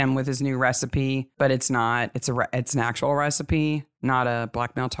this is him with his new recipe, but it's not. It's an actual recipe, not a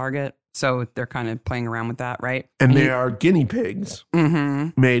blackmail target. So they're kind of playing around with that, right? And they are guinea pigs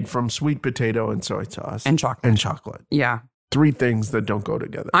Mm-hmm. made from sweet potato and soy sauce. And chocolate. And chocolate. Yeah. 3 things that don't go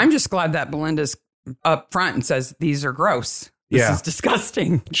together. I'm just glad that Belinda's up front and says, these are gross. This is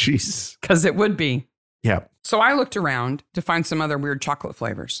disgusting. Jeez. Because it would be. Yeah. So I looked around to find some other weird chocolate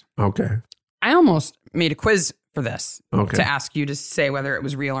flavors. Okay. I almost made a quiz for this Okay. to ask you to say whether it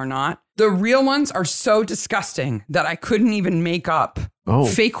was real or not. The real ones are so disgusting that I couldn't even make up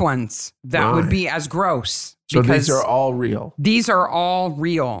fake ones that would be as gross. So these are all real. These are all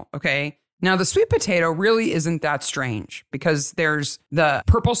real. Okay. Now, the sweet potato really isn't that strange because there's the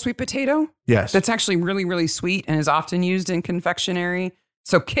purple sweet potato. Yes. That's actually really, really sweet and is often used in confectionery.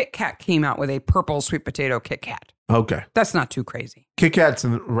 So Kit Kat came out with a purple sweet potato Kit Kat. Okay. That's not too crazy. Kit Kats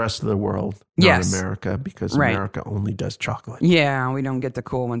in the rest of the world, not Yes. America, because Right. America only does chocolate. Yeah, we don't get the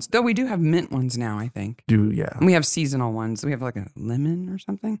cool ones. Though we do have mint ones now, I think. Yeah. And we have seasonal ones. We have like a lemon or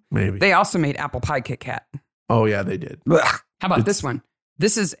something. Maybe. They also made apple pie Kit Kat. Oh, yeah, they did. How about this one?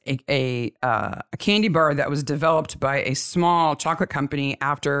 This is a candy bar that was developed by a small chocolate company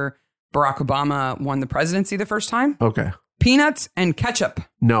after Barack Obama won the presidency the first time. Okay. Peanuts and ketchup.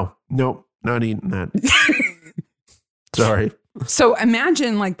 No, not eating that. Sorry. So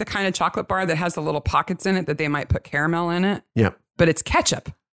imagine like the kind of chocolate bar that has the little pockets in it that they might put caramel in it. Yep. But it's ketchup.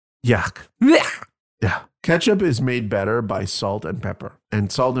 Yuck. Blech. Yeah. Ketchup is made better by salt and pepper.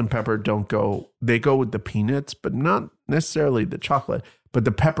 And salt and pepper they go with the peanuts, but not necessarily the chocolate. But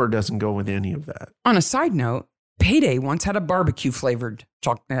the pepper doesn't go with any of that. On a side note, Payday once had a barbecue flavored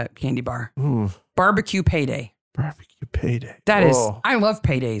candy bar. Barbecue Payday. Barbecue Payday. That is, I love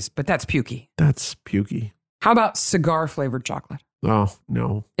Paydays, but that's pukey. That's pukey. How about cigar flavored chocolate? Oh,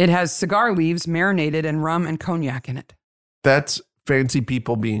 no. It has cigar leaves marinated in rum and cognac in it. That's fancy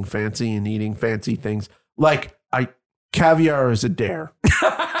people being fancy and eating fancy things. Like caviar is a dare.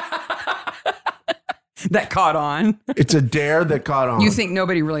 That caught on. It's a dare that caught on. You think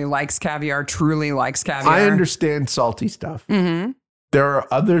nobody really likes caviar, truly likes caviar? I understand salty stuff. Mm-hmm. There are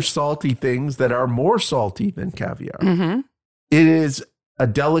other salty things that are more salty than caviar. Mm-hmm. It is a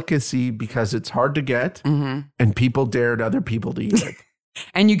delicacy because it's hard to get, Mm-hmm. and people dared other people to eat it.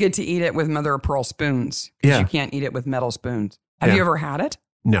 And you get to eat it with mother of pearl spoons. Because you can't eat it with metal spoons. Have you ever had it?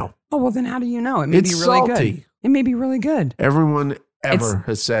 No. Oh, well, then how do you know? It may It's be really salty. good. It may be really good. Everyone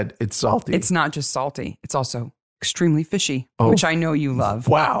has said it's salty. It's not just salty. It's also extremely fishy, Oh. which I know you love.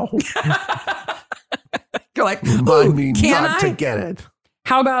 Wow. You're like, Remind me can not I? to get it.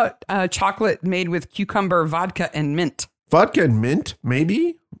 How about chocolate made with cucumber, vodka, and mint? Vodka and mint,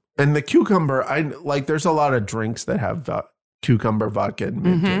 maybe. And the cucumber, there's a lot of drinks that have cucumber, vodka, and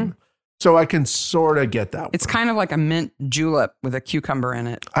mint in. So I can sort of get that one. It's kind of like a mint julep with a cucumber in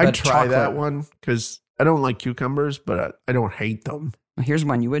it. I'd but try that chocolate. one because I don't like cucumbers, but I don't hate them. Well, here's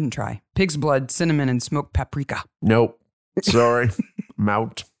one you wouldn't try. Pig's blood, cinnamon, and smoked paprika. Nope. Sorry. I'm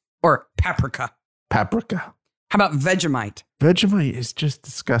out. Or paprika. Paprika. How about Vegemite? Vegemite is just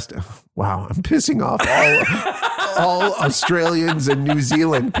disgusting. Wow. I'm pissing off all Australians and New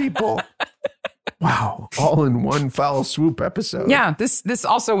Zealand people. Wow. All in one foul swoop episode. Yeah, this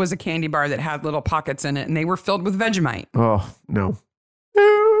also was a candy bar that had little pockets in it, and they were filled with Vegemite. Oh, no.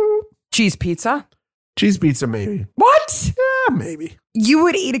 Cheese pizza? Cheese pizza, maybe. What? Yeah, maybe. You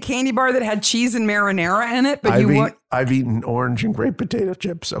would eat a candy bar that had cheese and marinara in it, but you wouldn't? I've eaten orange and grape potato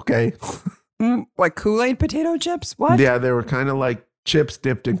chips, okay? Like Kool-Aid potato chips? What? Yeah, they were kind of like chips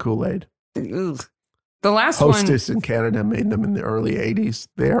dipped in Kool-Aid. Ugh. The last Hostess in Canada made them in the early 80s.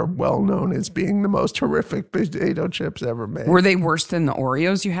 They are well known as being the most horrific potato chips ever made. one, were they worse than the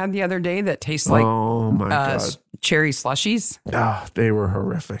Oreos you had the other day that taste like oh my God. Cherry slushies? Ah, they were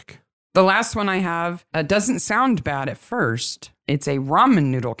horrific. The last one I have doesn't sound bad at first. It's a ramen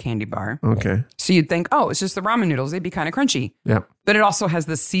noodle candy bar. Okay. So you'd think, oh, it's just the ramen noodles. They'd be kind of crunchy. Yep. But it also has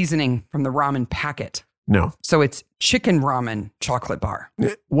the seasoning from the ramen packet. No. So it's chicken ramen chocolate bar.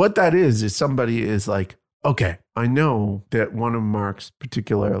 What that is somebody is like, okay, I know that one of Mark's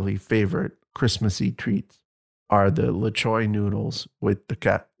particularly favorite Christmassy treats are the La Choy noodles with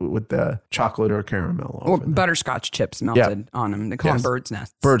the chocolate or caramel. Or over them. butterscotch chips melted on them. They call them bird's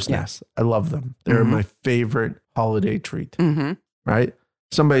nests. Bird's Yeah. nests. I love them. They're my favorite holiday treat. Mm-hmm. Right?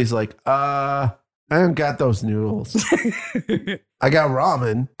 Somebody's like, I don't got those noodles. I got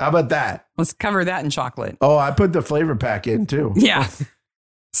ramen. How about that? Let's cover that in chocolate. Oh, I put the flavor pack in too. Yeah.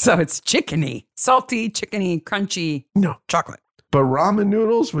 So it's chickeny, salty, chickeny, crunchy No. chocolate. But ramen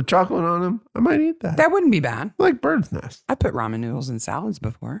noodles with chocolate on them, I might eat that. That wouldn't be bad. Like bird's nest. I put ramen noodles in salads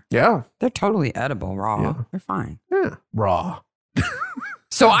before. Yeah. They're totally edible raw. Yeah. They're fine. Yeah. Raw.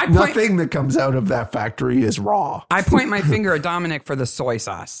 So Nothing that comes out of that factory is raw. I point my finger at Dominic for the soy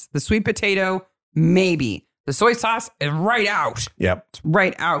sauce. The sweet potato, maybe. The soy sauce is right out. Yep. It's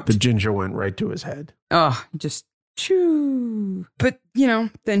right out. The ginger went right to his head. Oh, just chew. But,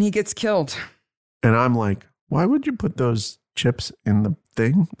 then he gets killed. And I'm like, why would you put those chips in the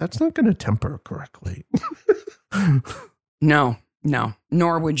thing? That's not going to temper correctly. No.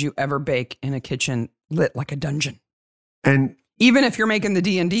 Nor would you ever bake in a kitchen lit like a dungeon. And even if you're making the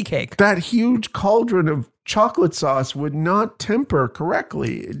D&D cake. that huge cauldron of chocolate sauce would not temper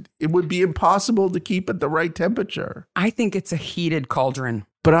correctly. It would be impossible to keep at the right temperature. I think it's a heated cauldron.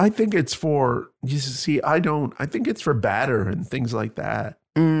 But I think it's for, I think it's for batter and things like that.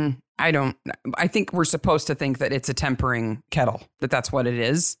 I think we're supposed to think that it's a tempering kettle, that's what it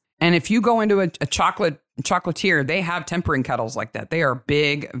is. And if you go into a chocolatier, they have tempering kettles like that. They are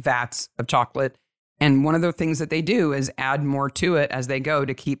big vats of chocolate. And one of the things that they do is add more to it as they go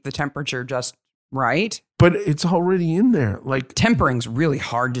to keep the temperature just right. But it's already in there. Like tempering's really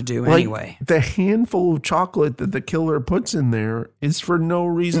hard to do anyway. The handful of chocolate that the killer puts in there is for no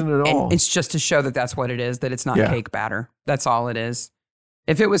reason at all. And it's just to show that that's what it is, that it's not cake batter. That's all it is.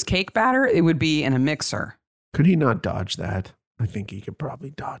 If it was cake batter, it would be in a mixer. Could he not dodge that? I think he could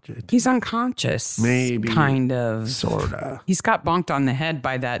probably dodge it. He's unconscious. Maybe. Kind of. Sorta. He's got bonked on the head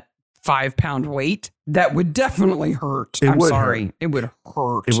by that 5-pound weight. That would definitely hurt. It I'm would sorry. hurt. It would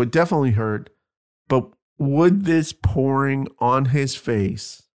hurt. It would definitely hurt. But would this pouring on his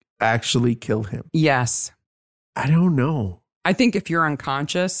face actually kill him? Yes. I don't know. I think if you're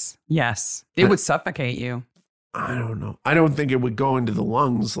unconscious, yes. It would suffocate you. I don't know. I don't think it would go into the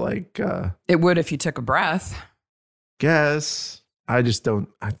lungs like... It would if you took a breath. Guess. I just don't...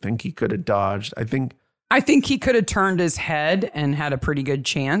 I think he could have dodged. I think he could have turned his head and had a pretty good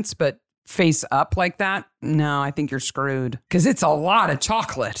chance, but face up like that, no, I think you're screwed. Because it's a lot of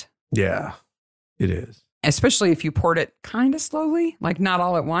chocolate. Yeah, it is. Especially if you poured it kind of slowly, like not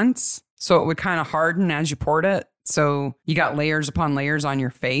all at once. So it would kind of harden as you poured it. So you got layers upon layers on your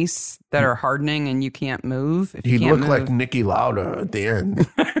face that are hardening and you can't move. He'd look like Niki Lauda at the end.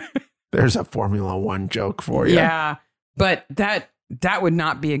 There's a Formula One joke for you. Yeah, but that would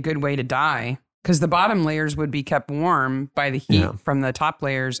not be a good way to die because the bottom layers would be kept warm by the heat from the top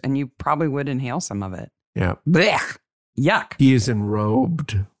layers and you probably would inhale some of it. Yeah. Blech. Yuck. He is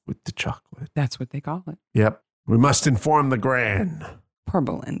enrobed with the chocolate. That's what they call it. Yep. We must inform the Gran. Poor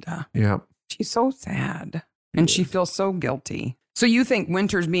Belinda. Yep. She's so sad. And she feels so guilty. So you think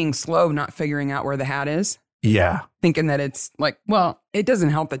Winter's being slow, not figuring out where the hat is? Yeah. Thinking that it's like, well, it doesn't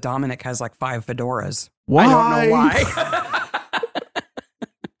help that Dominic has like 5 fedoras. Why? I don't know why.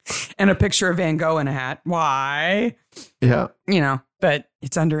 And a picture of Van Gogh in a hat. Why? Yeah. But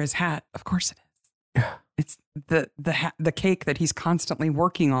it's under his hat. Of course it is. Yeah. It's the cake that he's constantly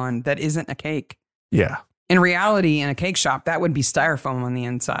working on that isn't a cake. Yeah. In reality, in a cake shop, that would be styrofoam on the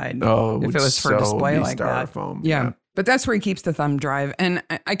inside. Oh, if it was for display like styrofoam. that. Yeah. But that's where he keeps the thumb drive. And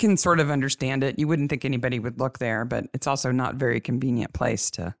I can sort of understand it. You wouldn't think anybody would look there, but it's also not a very convenient place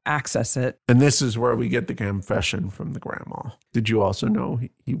to access it. And this is where we get the confession from the grandma. Did you also know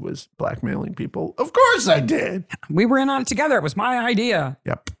he was blackmailing people? Of course I did. We were in on it together. It was my idea.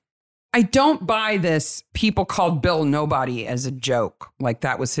 Yep. I don't buy this people called Bill Nobody as a joke. Like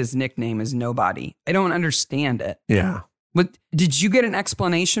that was his nickname is Nobody. I don't understand it. Yeah. But did you get an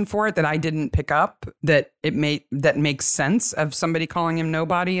explanation for it that I didn't pick up that that makes sense of somebody calling him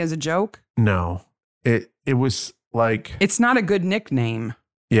Nobody as a joke? No. It was like it's not a good nickname.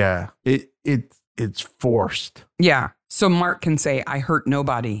 Yeah. It's forced. Yeah. So Mark can say I hurt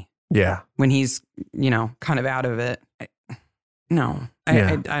nobody. Yeah. When he's, kind of out of it. No.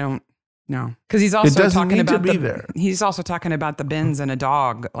 I don't. No, because he's also talking about he's also talking about the bins and a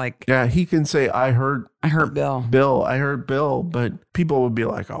dog. Like, yeah, he can say, I hurt Bill. I hurt Bill. But people would be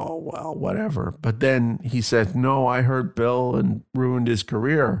like, oh, well, whatever. But then he said, no, I hurt Bill and ruined his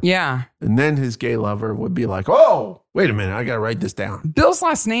career. Yeah. And then his gay lover would be like, oh, wait a minute. I got to write this down. Bill's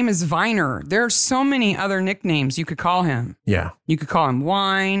last name is Viner. There are so many other nicknames you could call him. Yeah. You could call him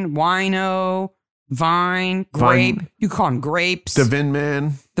Wine, Wino, Vine, Grape. You call him Grapes. The Vin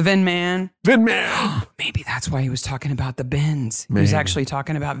Man. Maybe that's why he was talking about the bins. He was actually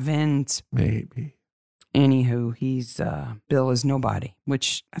talking about Vins. Maybe. Anywho, Bill is nobody,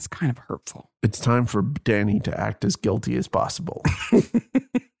 which that's kind of hurtful. It's time for Danny to act as guilty as possible.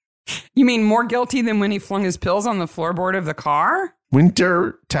 You mean more guilty than when he flung his pills on the floorboard of the car?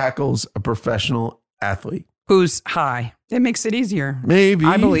 Winter tackles a professional athlete. Who's high. It makes it easier. Maybe.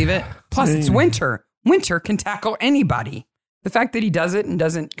 I believe it. Plus, it's Maybe. winter. Winter can tackle anybody. The fact that he does it and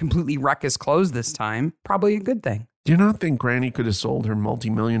doesn't completely wreck his clothes this time, probably a good thing. Do you not think Granny could have sold her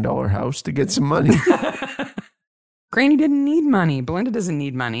multi-million-dollar house to get some money? Granny didn't need money. Belinda doesn't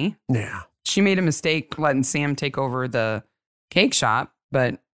need money. Yeah. She made a mistake letting Sam take over the cake shop,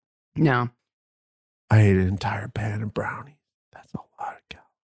 but no. I ate an entire pan of brownies. That's a lot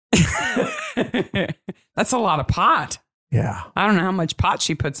of calories. That's a lot of pot. Yeah. I don't know how much pot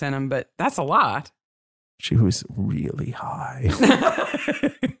she puts in them, but that's a lot. She was really high.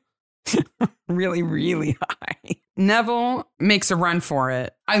 Really, really high. Neville makes a run for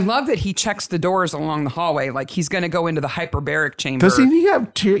it. I love that he checks the doors along the hallway like he's going to go into the hyperbaric chamber. Doesn't he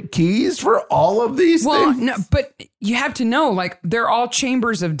have keys for all of these things? No, but you have to know, like, they're all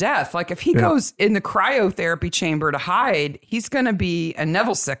chambers of death. Like, if he goes in the cryotherapy chamber to hide, he's going to be a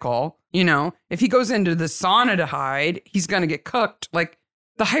Neville sickle. You know, if he goes into the sauna to hide, he's going to get cooked. Like,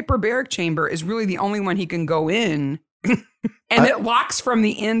 the hyperbaric chamber is really the only one he can go in. And it locks from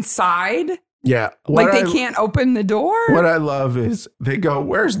the inside. Yeah. Like they can't open the door. What I love is they go,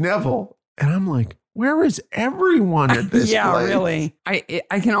 "Where's Neville?" And I'm like, where is everyone at this yeah, place? really.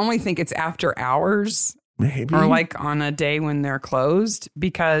 I can only think it's after hours. Maybe. Or like on a day when they're closed,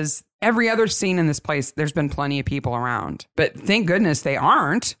 because every other scene in this place, there's been plenty of people around. But thank goodness they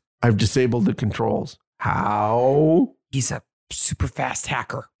aren't. I've disabled the controls. How? He's a super fast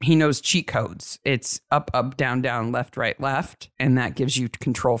hacker. He knows cheat codes. It's up, up, down, down, left, right, left. And that gives you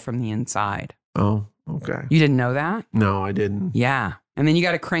control from the inside. Oh, okay. You didn't know that? No, I didn't. Yeah. And then you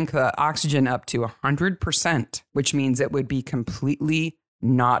got to crank the oxygen up to 100%, which means it would be completely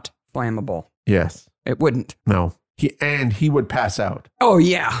not flammable. Yes. It wouldn't. No. He would pass out. Oh,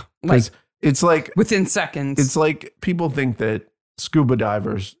 yeah. Like It's like within seconds. It's like people think that scuba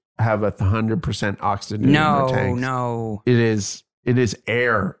divers have 100% oxygen in their tanks. No. It is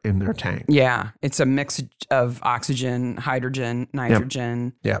air in their tank. Yeah. It's a mix of oxygen, hydrogen,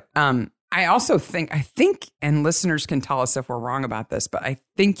 nitrogen. Yep. I also think, and listeners can tell us if we're wrong about this, but I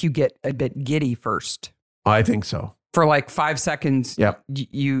think you get a bit giddy first. I think so. For like 5 seconds, Yep.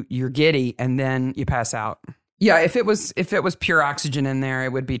 You're giddy and then you pass out. Yeah, if it was pure oxygen in there,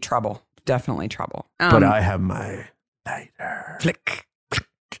 it would be trouble. Definitely trouble. But I have my lighter. Flick.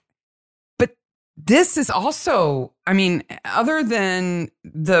 But this is also, I mean, other than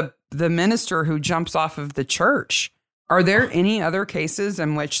the minister who jumps off of the church, are there any other cases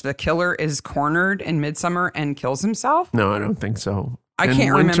in which the killer is cornered in Midsummer and kills himself? No, I don't think so. I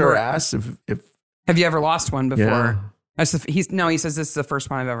can't Winter remember. asks if Have you ever lost one before? yeah. He says this is the first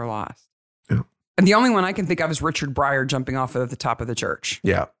one I've ever lost. Yeah. And the only one I can think of is Richard Breyer jumping off of the top of the church.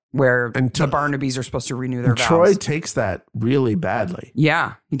 Yeah. Where And the Barnabys are supposed to renew their vows. Troy takes that really badly.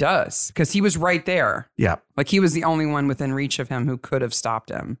 Yeah, he does. Because he was right there. Yeah. Like he was the only one within reach of him who could have stopped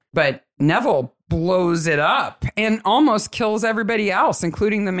him. But Neville blows it up and almost kills everybody else,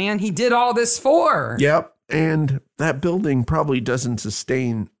 including the man he did all this for. Yep. And that building probably doesn't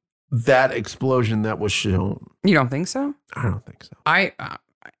sustain that explosion that was shown. You don't think so? I don't think so.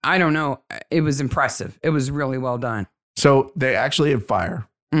 I don't know. It was impressive. It was really well done. So they actually had fire.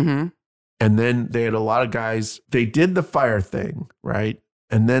 Mm-hmm. And then they had a lot of guys. They did the fire thing, right?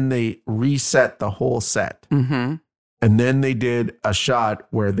 And then they reset the whole set. Mm-hmm. And then they did a shot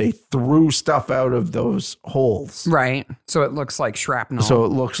where they threw stuff out of those holes. Right. So it looks like shrapnel. So it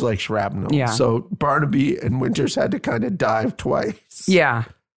looks like shrapnel. Yeah. So Barnaby and Winters had to kind of dive twice. Yeah.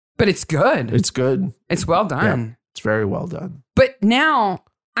 But it's good. It's good. It's well done. Yeah, it's very well done. But now,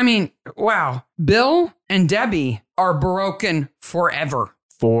 I mean, wow. Bill and Debbie are broken forever.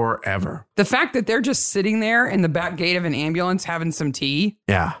 Forever. The fact that they're just sitting there in the back gate of an ambulance having some tea.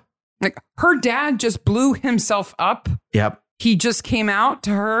 Yeah. Like her dad just blew himself up. Yep. He just came out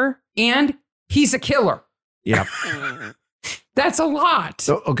to her and he's a killer. Yep. That's a lot.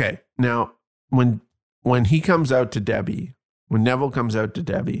 So, okay. Now, when he comes out to Debbie, when Neville comes out to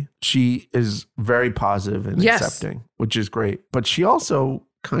Debbie, she is very positive and Yes. accepting, which is great. But she also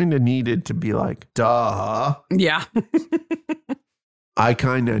kind of needed to be like, duh. Yeah. I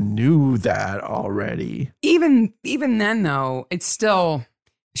kind of knew that already. Even then, though, it's still,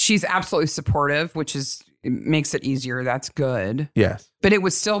 she's absolutely supportive, which is, it makes it easier. That's good. Yes, But it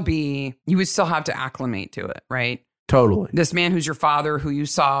would still be, you would still have to acclimate to it, right? totally. This man who's your father, who you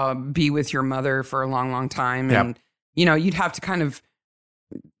saw be with your mother for a long, long time. And, Yep. you know, you'd have to kind of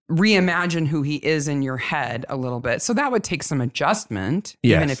reimagine who he is in your head a little bit. So that would take some adjustment,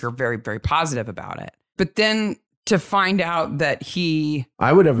 Yes. even if you're very, very positive about it. But then to find out that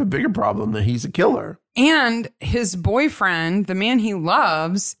I would have a bigger problem that he's a killer. and his boyfriend, the man he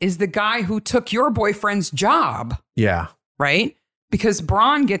loves, is the guy who took your boyfriend's job, Yeah. right? Because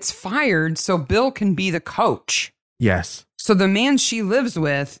Braun gets fired so Bill can be the coach. Yes. So the man she lives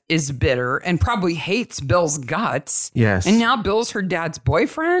with is bitter and probably hates Bill's guts. Yes. And now Bill's her dad's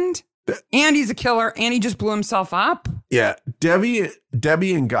boyfriend. And he's a killer and he just blew himself up. Yeah. Debbie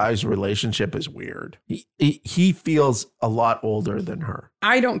and Guy's relationship is weird. He feels a lot older than her.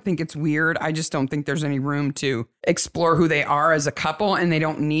 I don't think it's weird. I just don't think there's any room to explore who they are as a couple, and they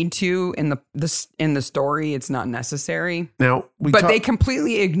don't need to in the story. It's not necessary. Now, they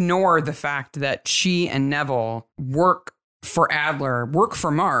completely ignore the fact that she and Neville work for Adler, work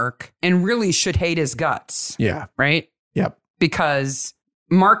for Mark, and really should hate his guts. Yeah. Right? Yep. Because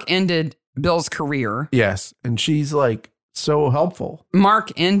Mark ended Bill's career. Yes. And she's like so helpful. Mark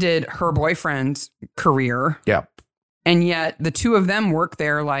ended her boyfriend's career. Yep. And yet the two of them work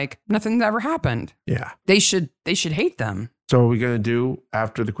there like nothing's ever happened. Yeah. They should hate them. So are we going to do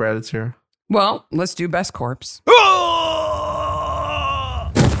after the credits here? Well, let's do Best Corpse.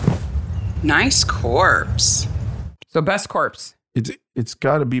 Nice corpse. So Best Corpse. It's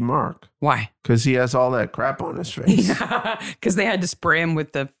got to be Mark. Why? Because he has all that crap on his face. Because they had to spray him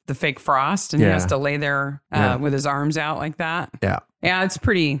with the fake frost, and he has to lay there with his arms out like that. Yeah. Yeah, that's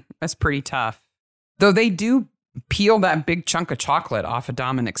pretty tough. Though they do peel that big chunk of chocolate off of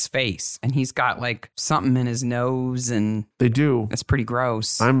Dominic's face, and he's got like something in his nose, and They do. that's pretty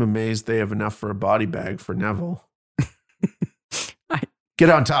gross. I'm amazed they have enough for a body bag for Neville. Get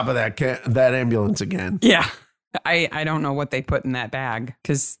on top of that ambulance again. Yeah. I don't know what they put in that bag,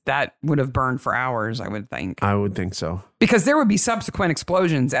 because that would have burned for hours, I would think. I would think so. Because there would be subsequent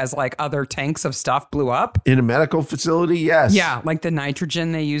explosions as like other tanks of stuff blew up. In a medical facility, yes. Yeah, like the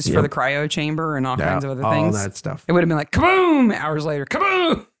nitrogen they use for the cryo chamber and all kinds of other all things. that stuff. It would have been like kaboom, hours later,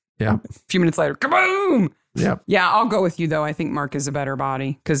 kaboom. Yeah. A few minutes later, kaboom. Yeah. Yeah, I'll go with you though. I think Mark is a better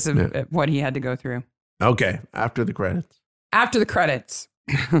body because of what he had to go through. Okay. After the credits. After the credits.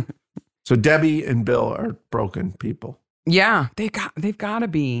 So Debbie and Bill are broken people. Yeah, they've got to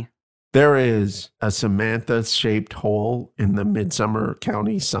be. There is a Samantha-shaped hole in the Midsummer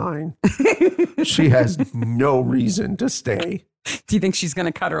County sign. She has no reason to stay. Do you think she's going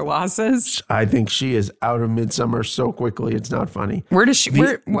to cut her losses? I think she is out of Midsummer so quickly, it's not funny. Where does she?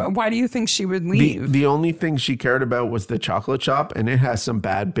 Why do you think she would leave? The only thing she cared about was the chocolate shop, and it has some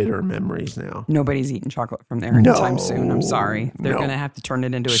bad, bitter memories now. Nobody's eating chocolate from there anytime soon. I'm sorry. They're going to have to turn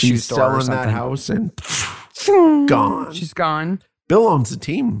it into a shoe store or something. She's selling that house and gone. She's gone. Bill owns the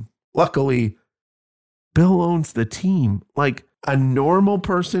team. Luckily, Bill owns the team. Like, a normal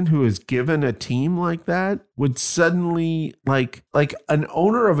person who is given a team like that would suddenly like an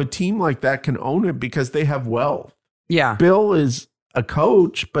owner of a team like that can own it because they have wealth. Yeah. Bill is a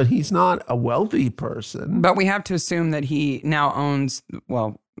coach, but he's not a wealthy person. But we have to assume that he now owns,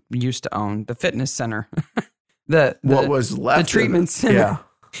 well, used to own the fitness center. What was left? The treatment center. Yeah.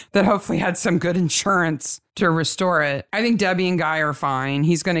 That hopefully had some good insurance to restore it. I think Debbie and Guy are fine.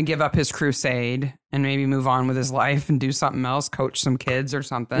 He's going to give up his crusade and maybe move on with his life and do something else, coach some kids or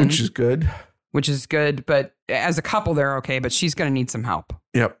something. Which is good. But as a couple, they're okay. But she's going to need some help.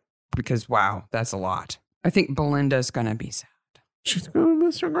 Yep. Because, wow, that's a lot. I think Belinda's going to be sad. She's going to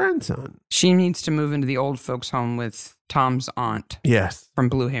miss her grandson. She needs to move into the old folks' home with Tom's aunt. Yes. From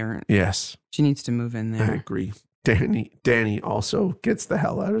Blue Heron. Yes. She needs to move in there. I agree. Danny also gets the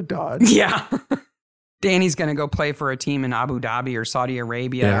hell out of Dodge. Yeah. Danny's going to go play for a team in Abu Dhabi or Saudi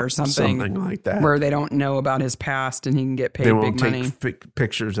Arabia or something. Something like that. Where they don't know about his past and he can get paid they won't big money. take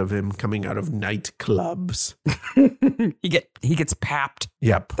pictures of him coming out of nightclubs. he gets papped.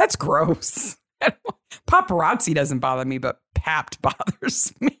 Yep. That's gross. Paparazzi doesn't bother me, but papped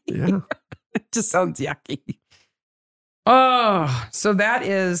bothers me. Yeah. It just sounds yucky. Oh, so that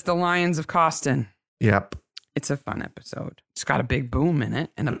is The Lions of Coston. Yep. It's a fun episode. It's got a big boom in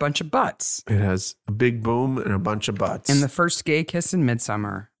it and a bunch of butts. It has a big boom and a bunch of butts. And the first gay kiss in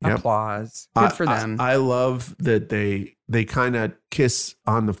Midsummer. Yep. Applause. Good for them. I love that they kind of kiss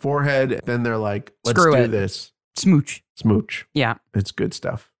on the forehead. Then they're like, let's Screw do it. this. Smooch. Yeah. It's good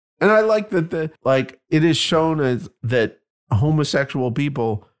stuff. And I like that it is shown as that homosexual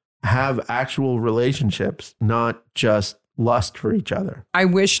people have actual relationships, not just lust for each other. I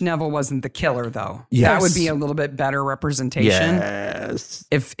wish Neville wasn't the killer, though. Yes. That would be a little bit better representation. Yes.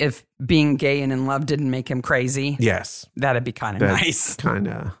 If being gay and in love didn't make him crazy. Yes. That'd be kind of nice. Kind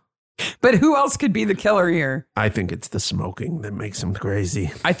of. But who else could be the killer here? I think it's the smoking that makes him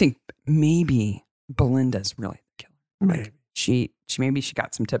crazy. I think maybe Belinda's really the killer. Maybe. She maybe she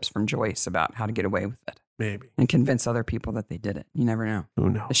got some tips from Joyce about how to get away with it Maybe. and convince other people that they did it. You never know. Who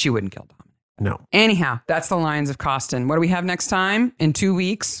knows? She wouldn't kill Dominic. No. Anyhow, that's the Lions of Coston. What do we have next time? In 2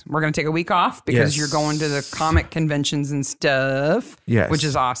 weeks, we're going to take a week off because Yes. you're going to the comic conventions and stuff, Yes. which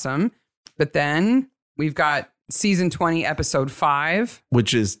is awesome. But then we've got season 20, episode 5.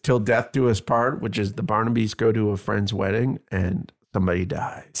 Which is Till Death Do Us Part, which is the Barnabys go to a friend's wedding and somebody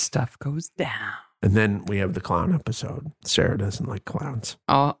dies. Stuff goes down. And then we have the clown episode. Sarah doesn't like clowns.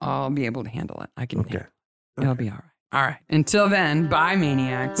 I'll be able to handle it. I can. Okay. Handle it. It'll be all right. All right. Until then, bye,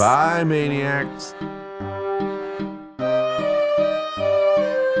 maniacs. Bye, maniacs.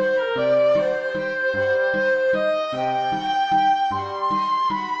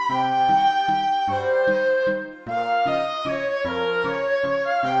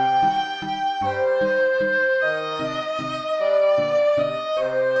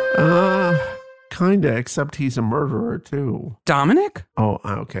 Kinda, except he's a murderer too. Dominic? Oh,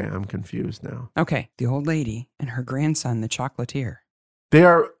 okay. I'm confused now. Okay. The old lady and her grandson, the chocolatier. They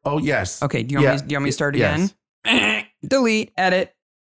are. Oh, yes. Okay. Do you want me to start again? Yes. Delete, edit.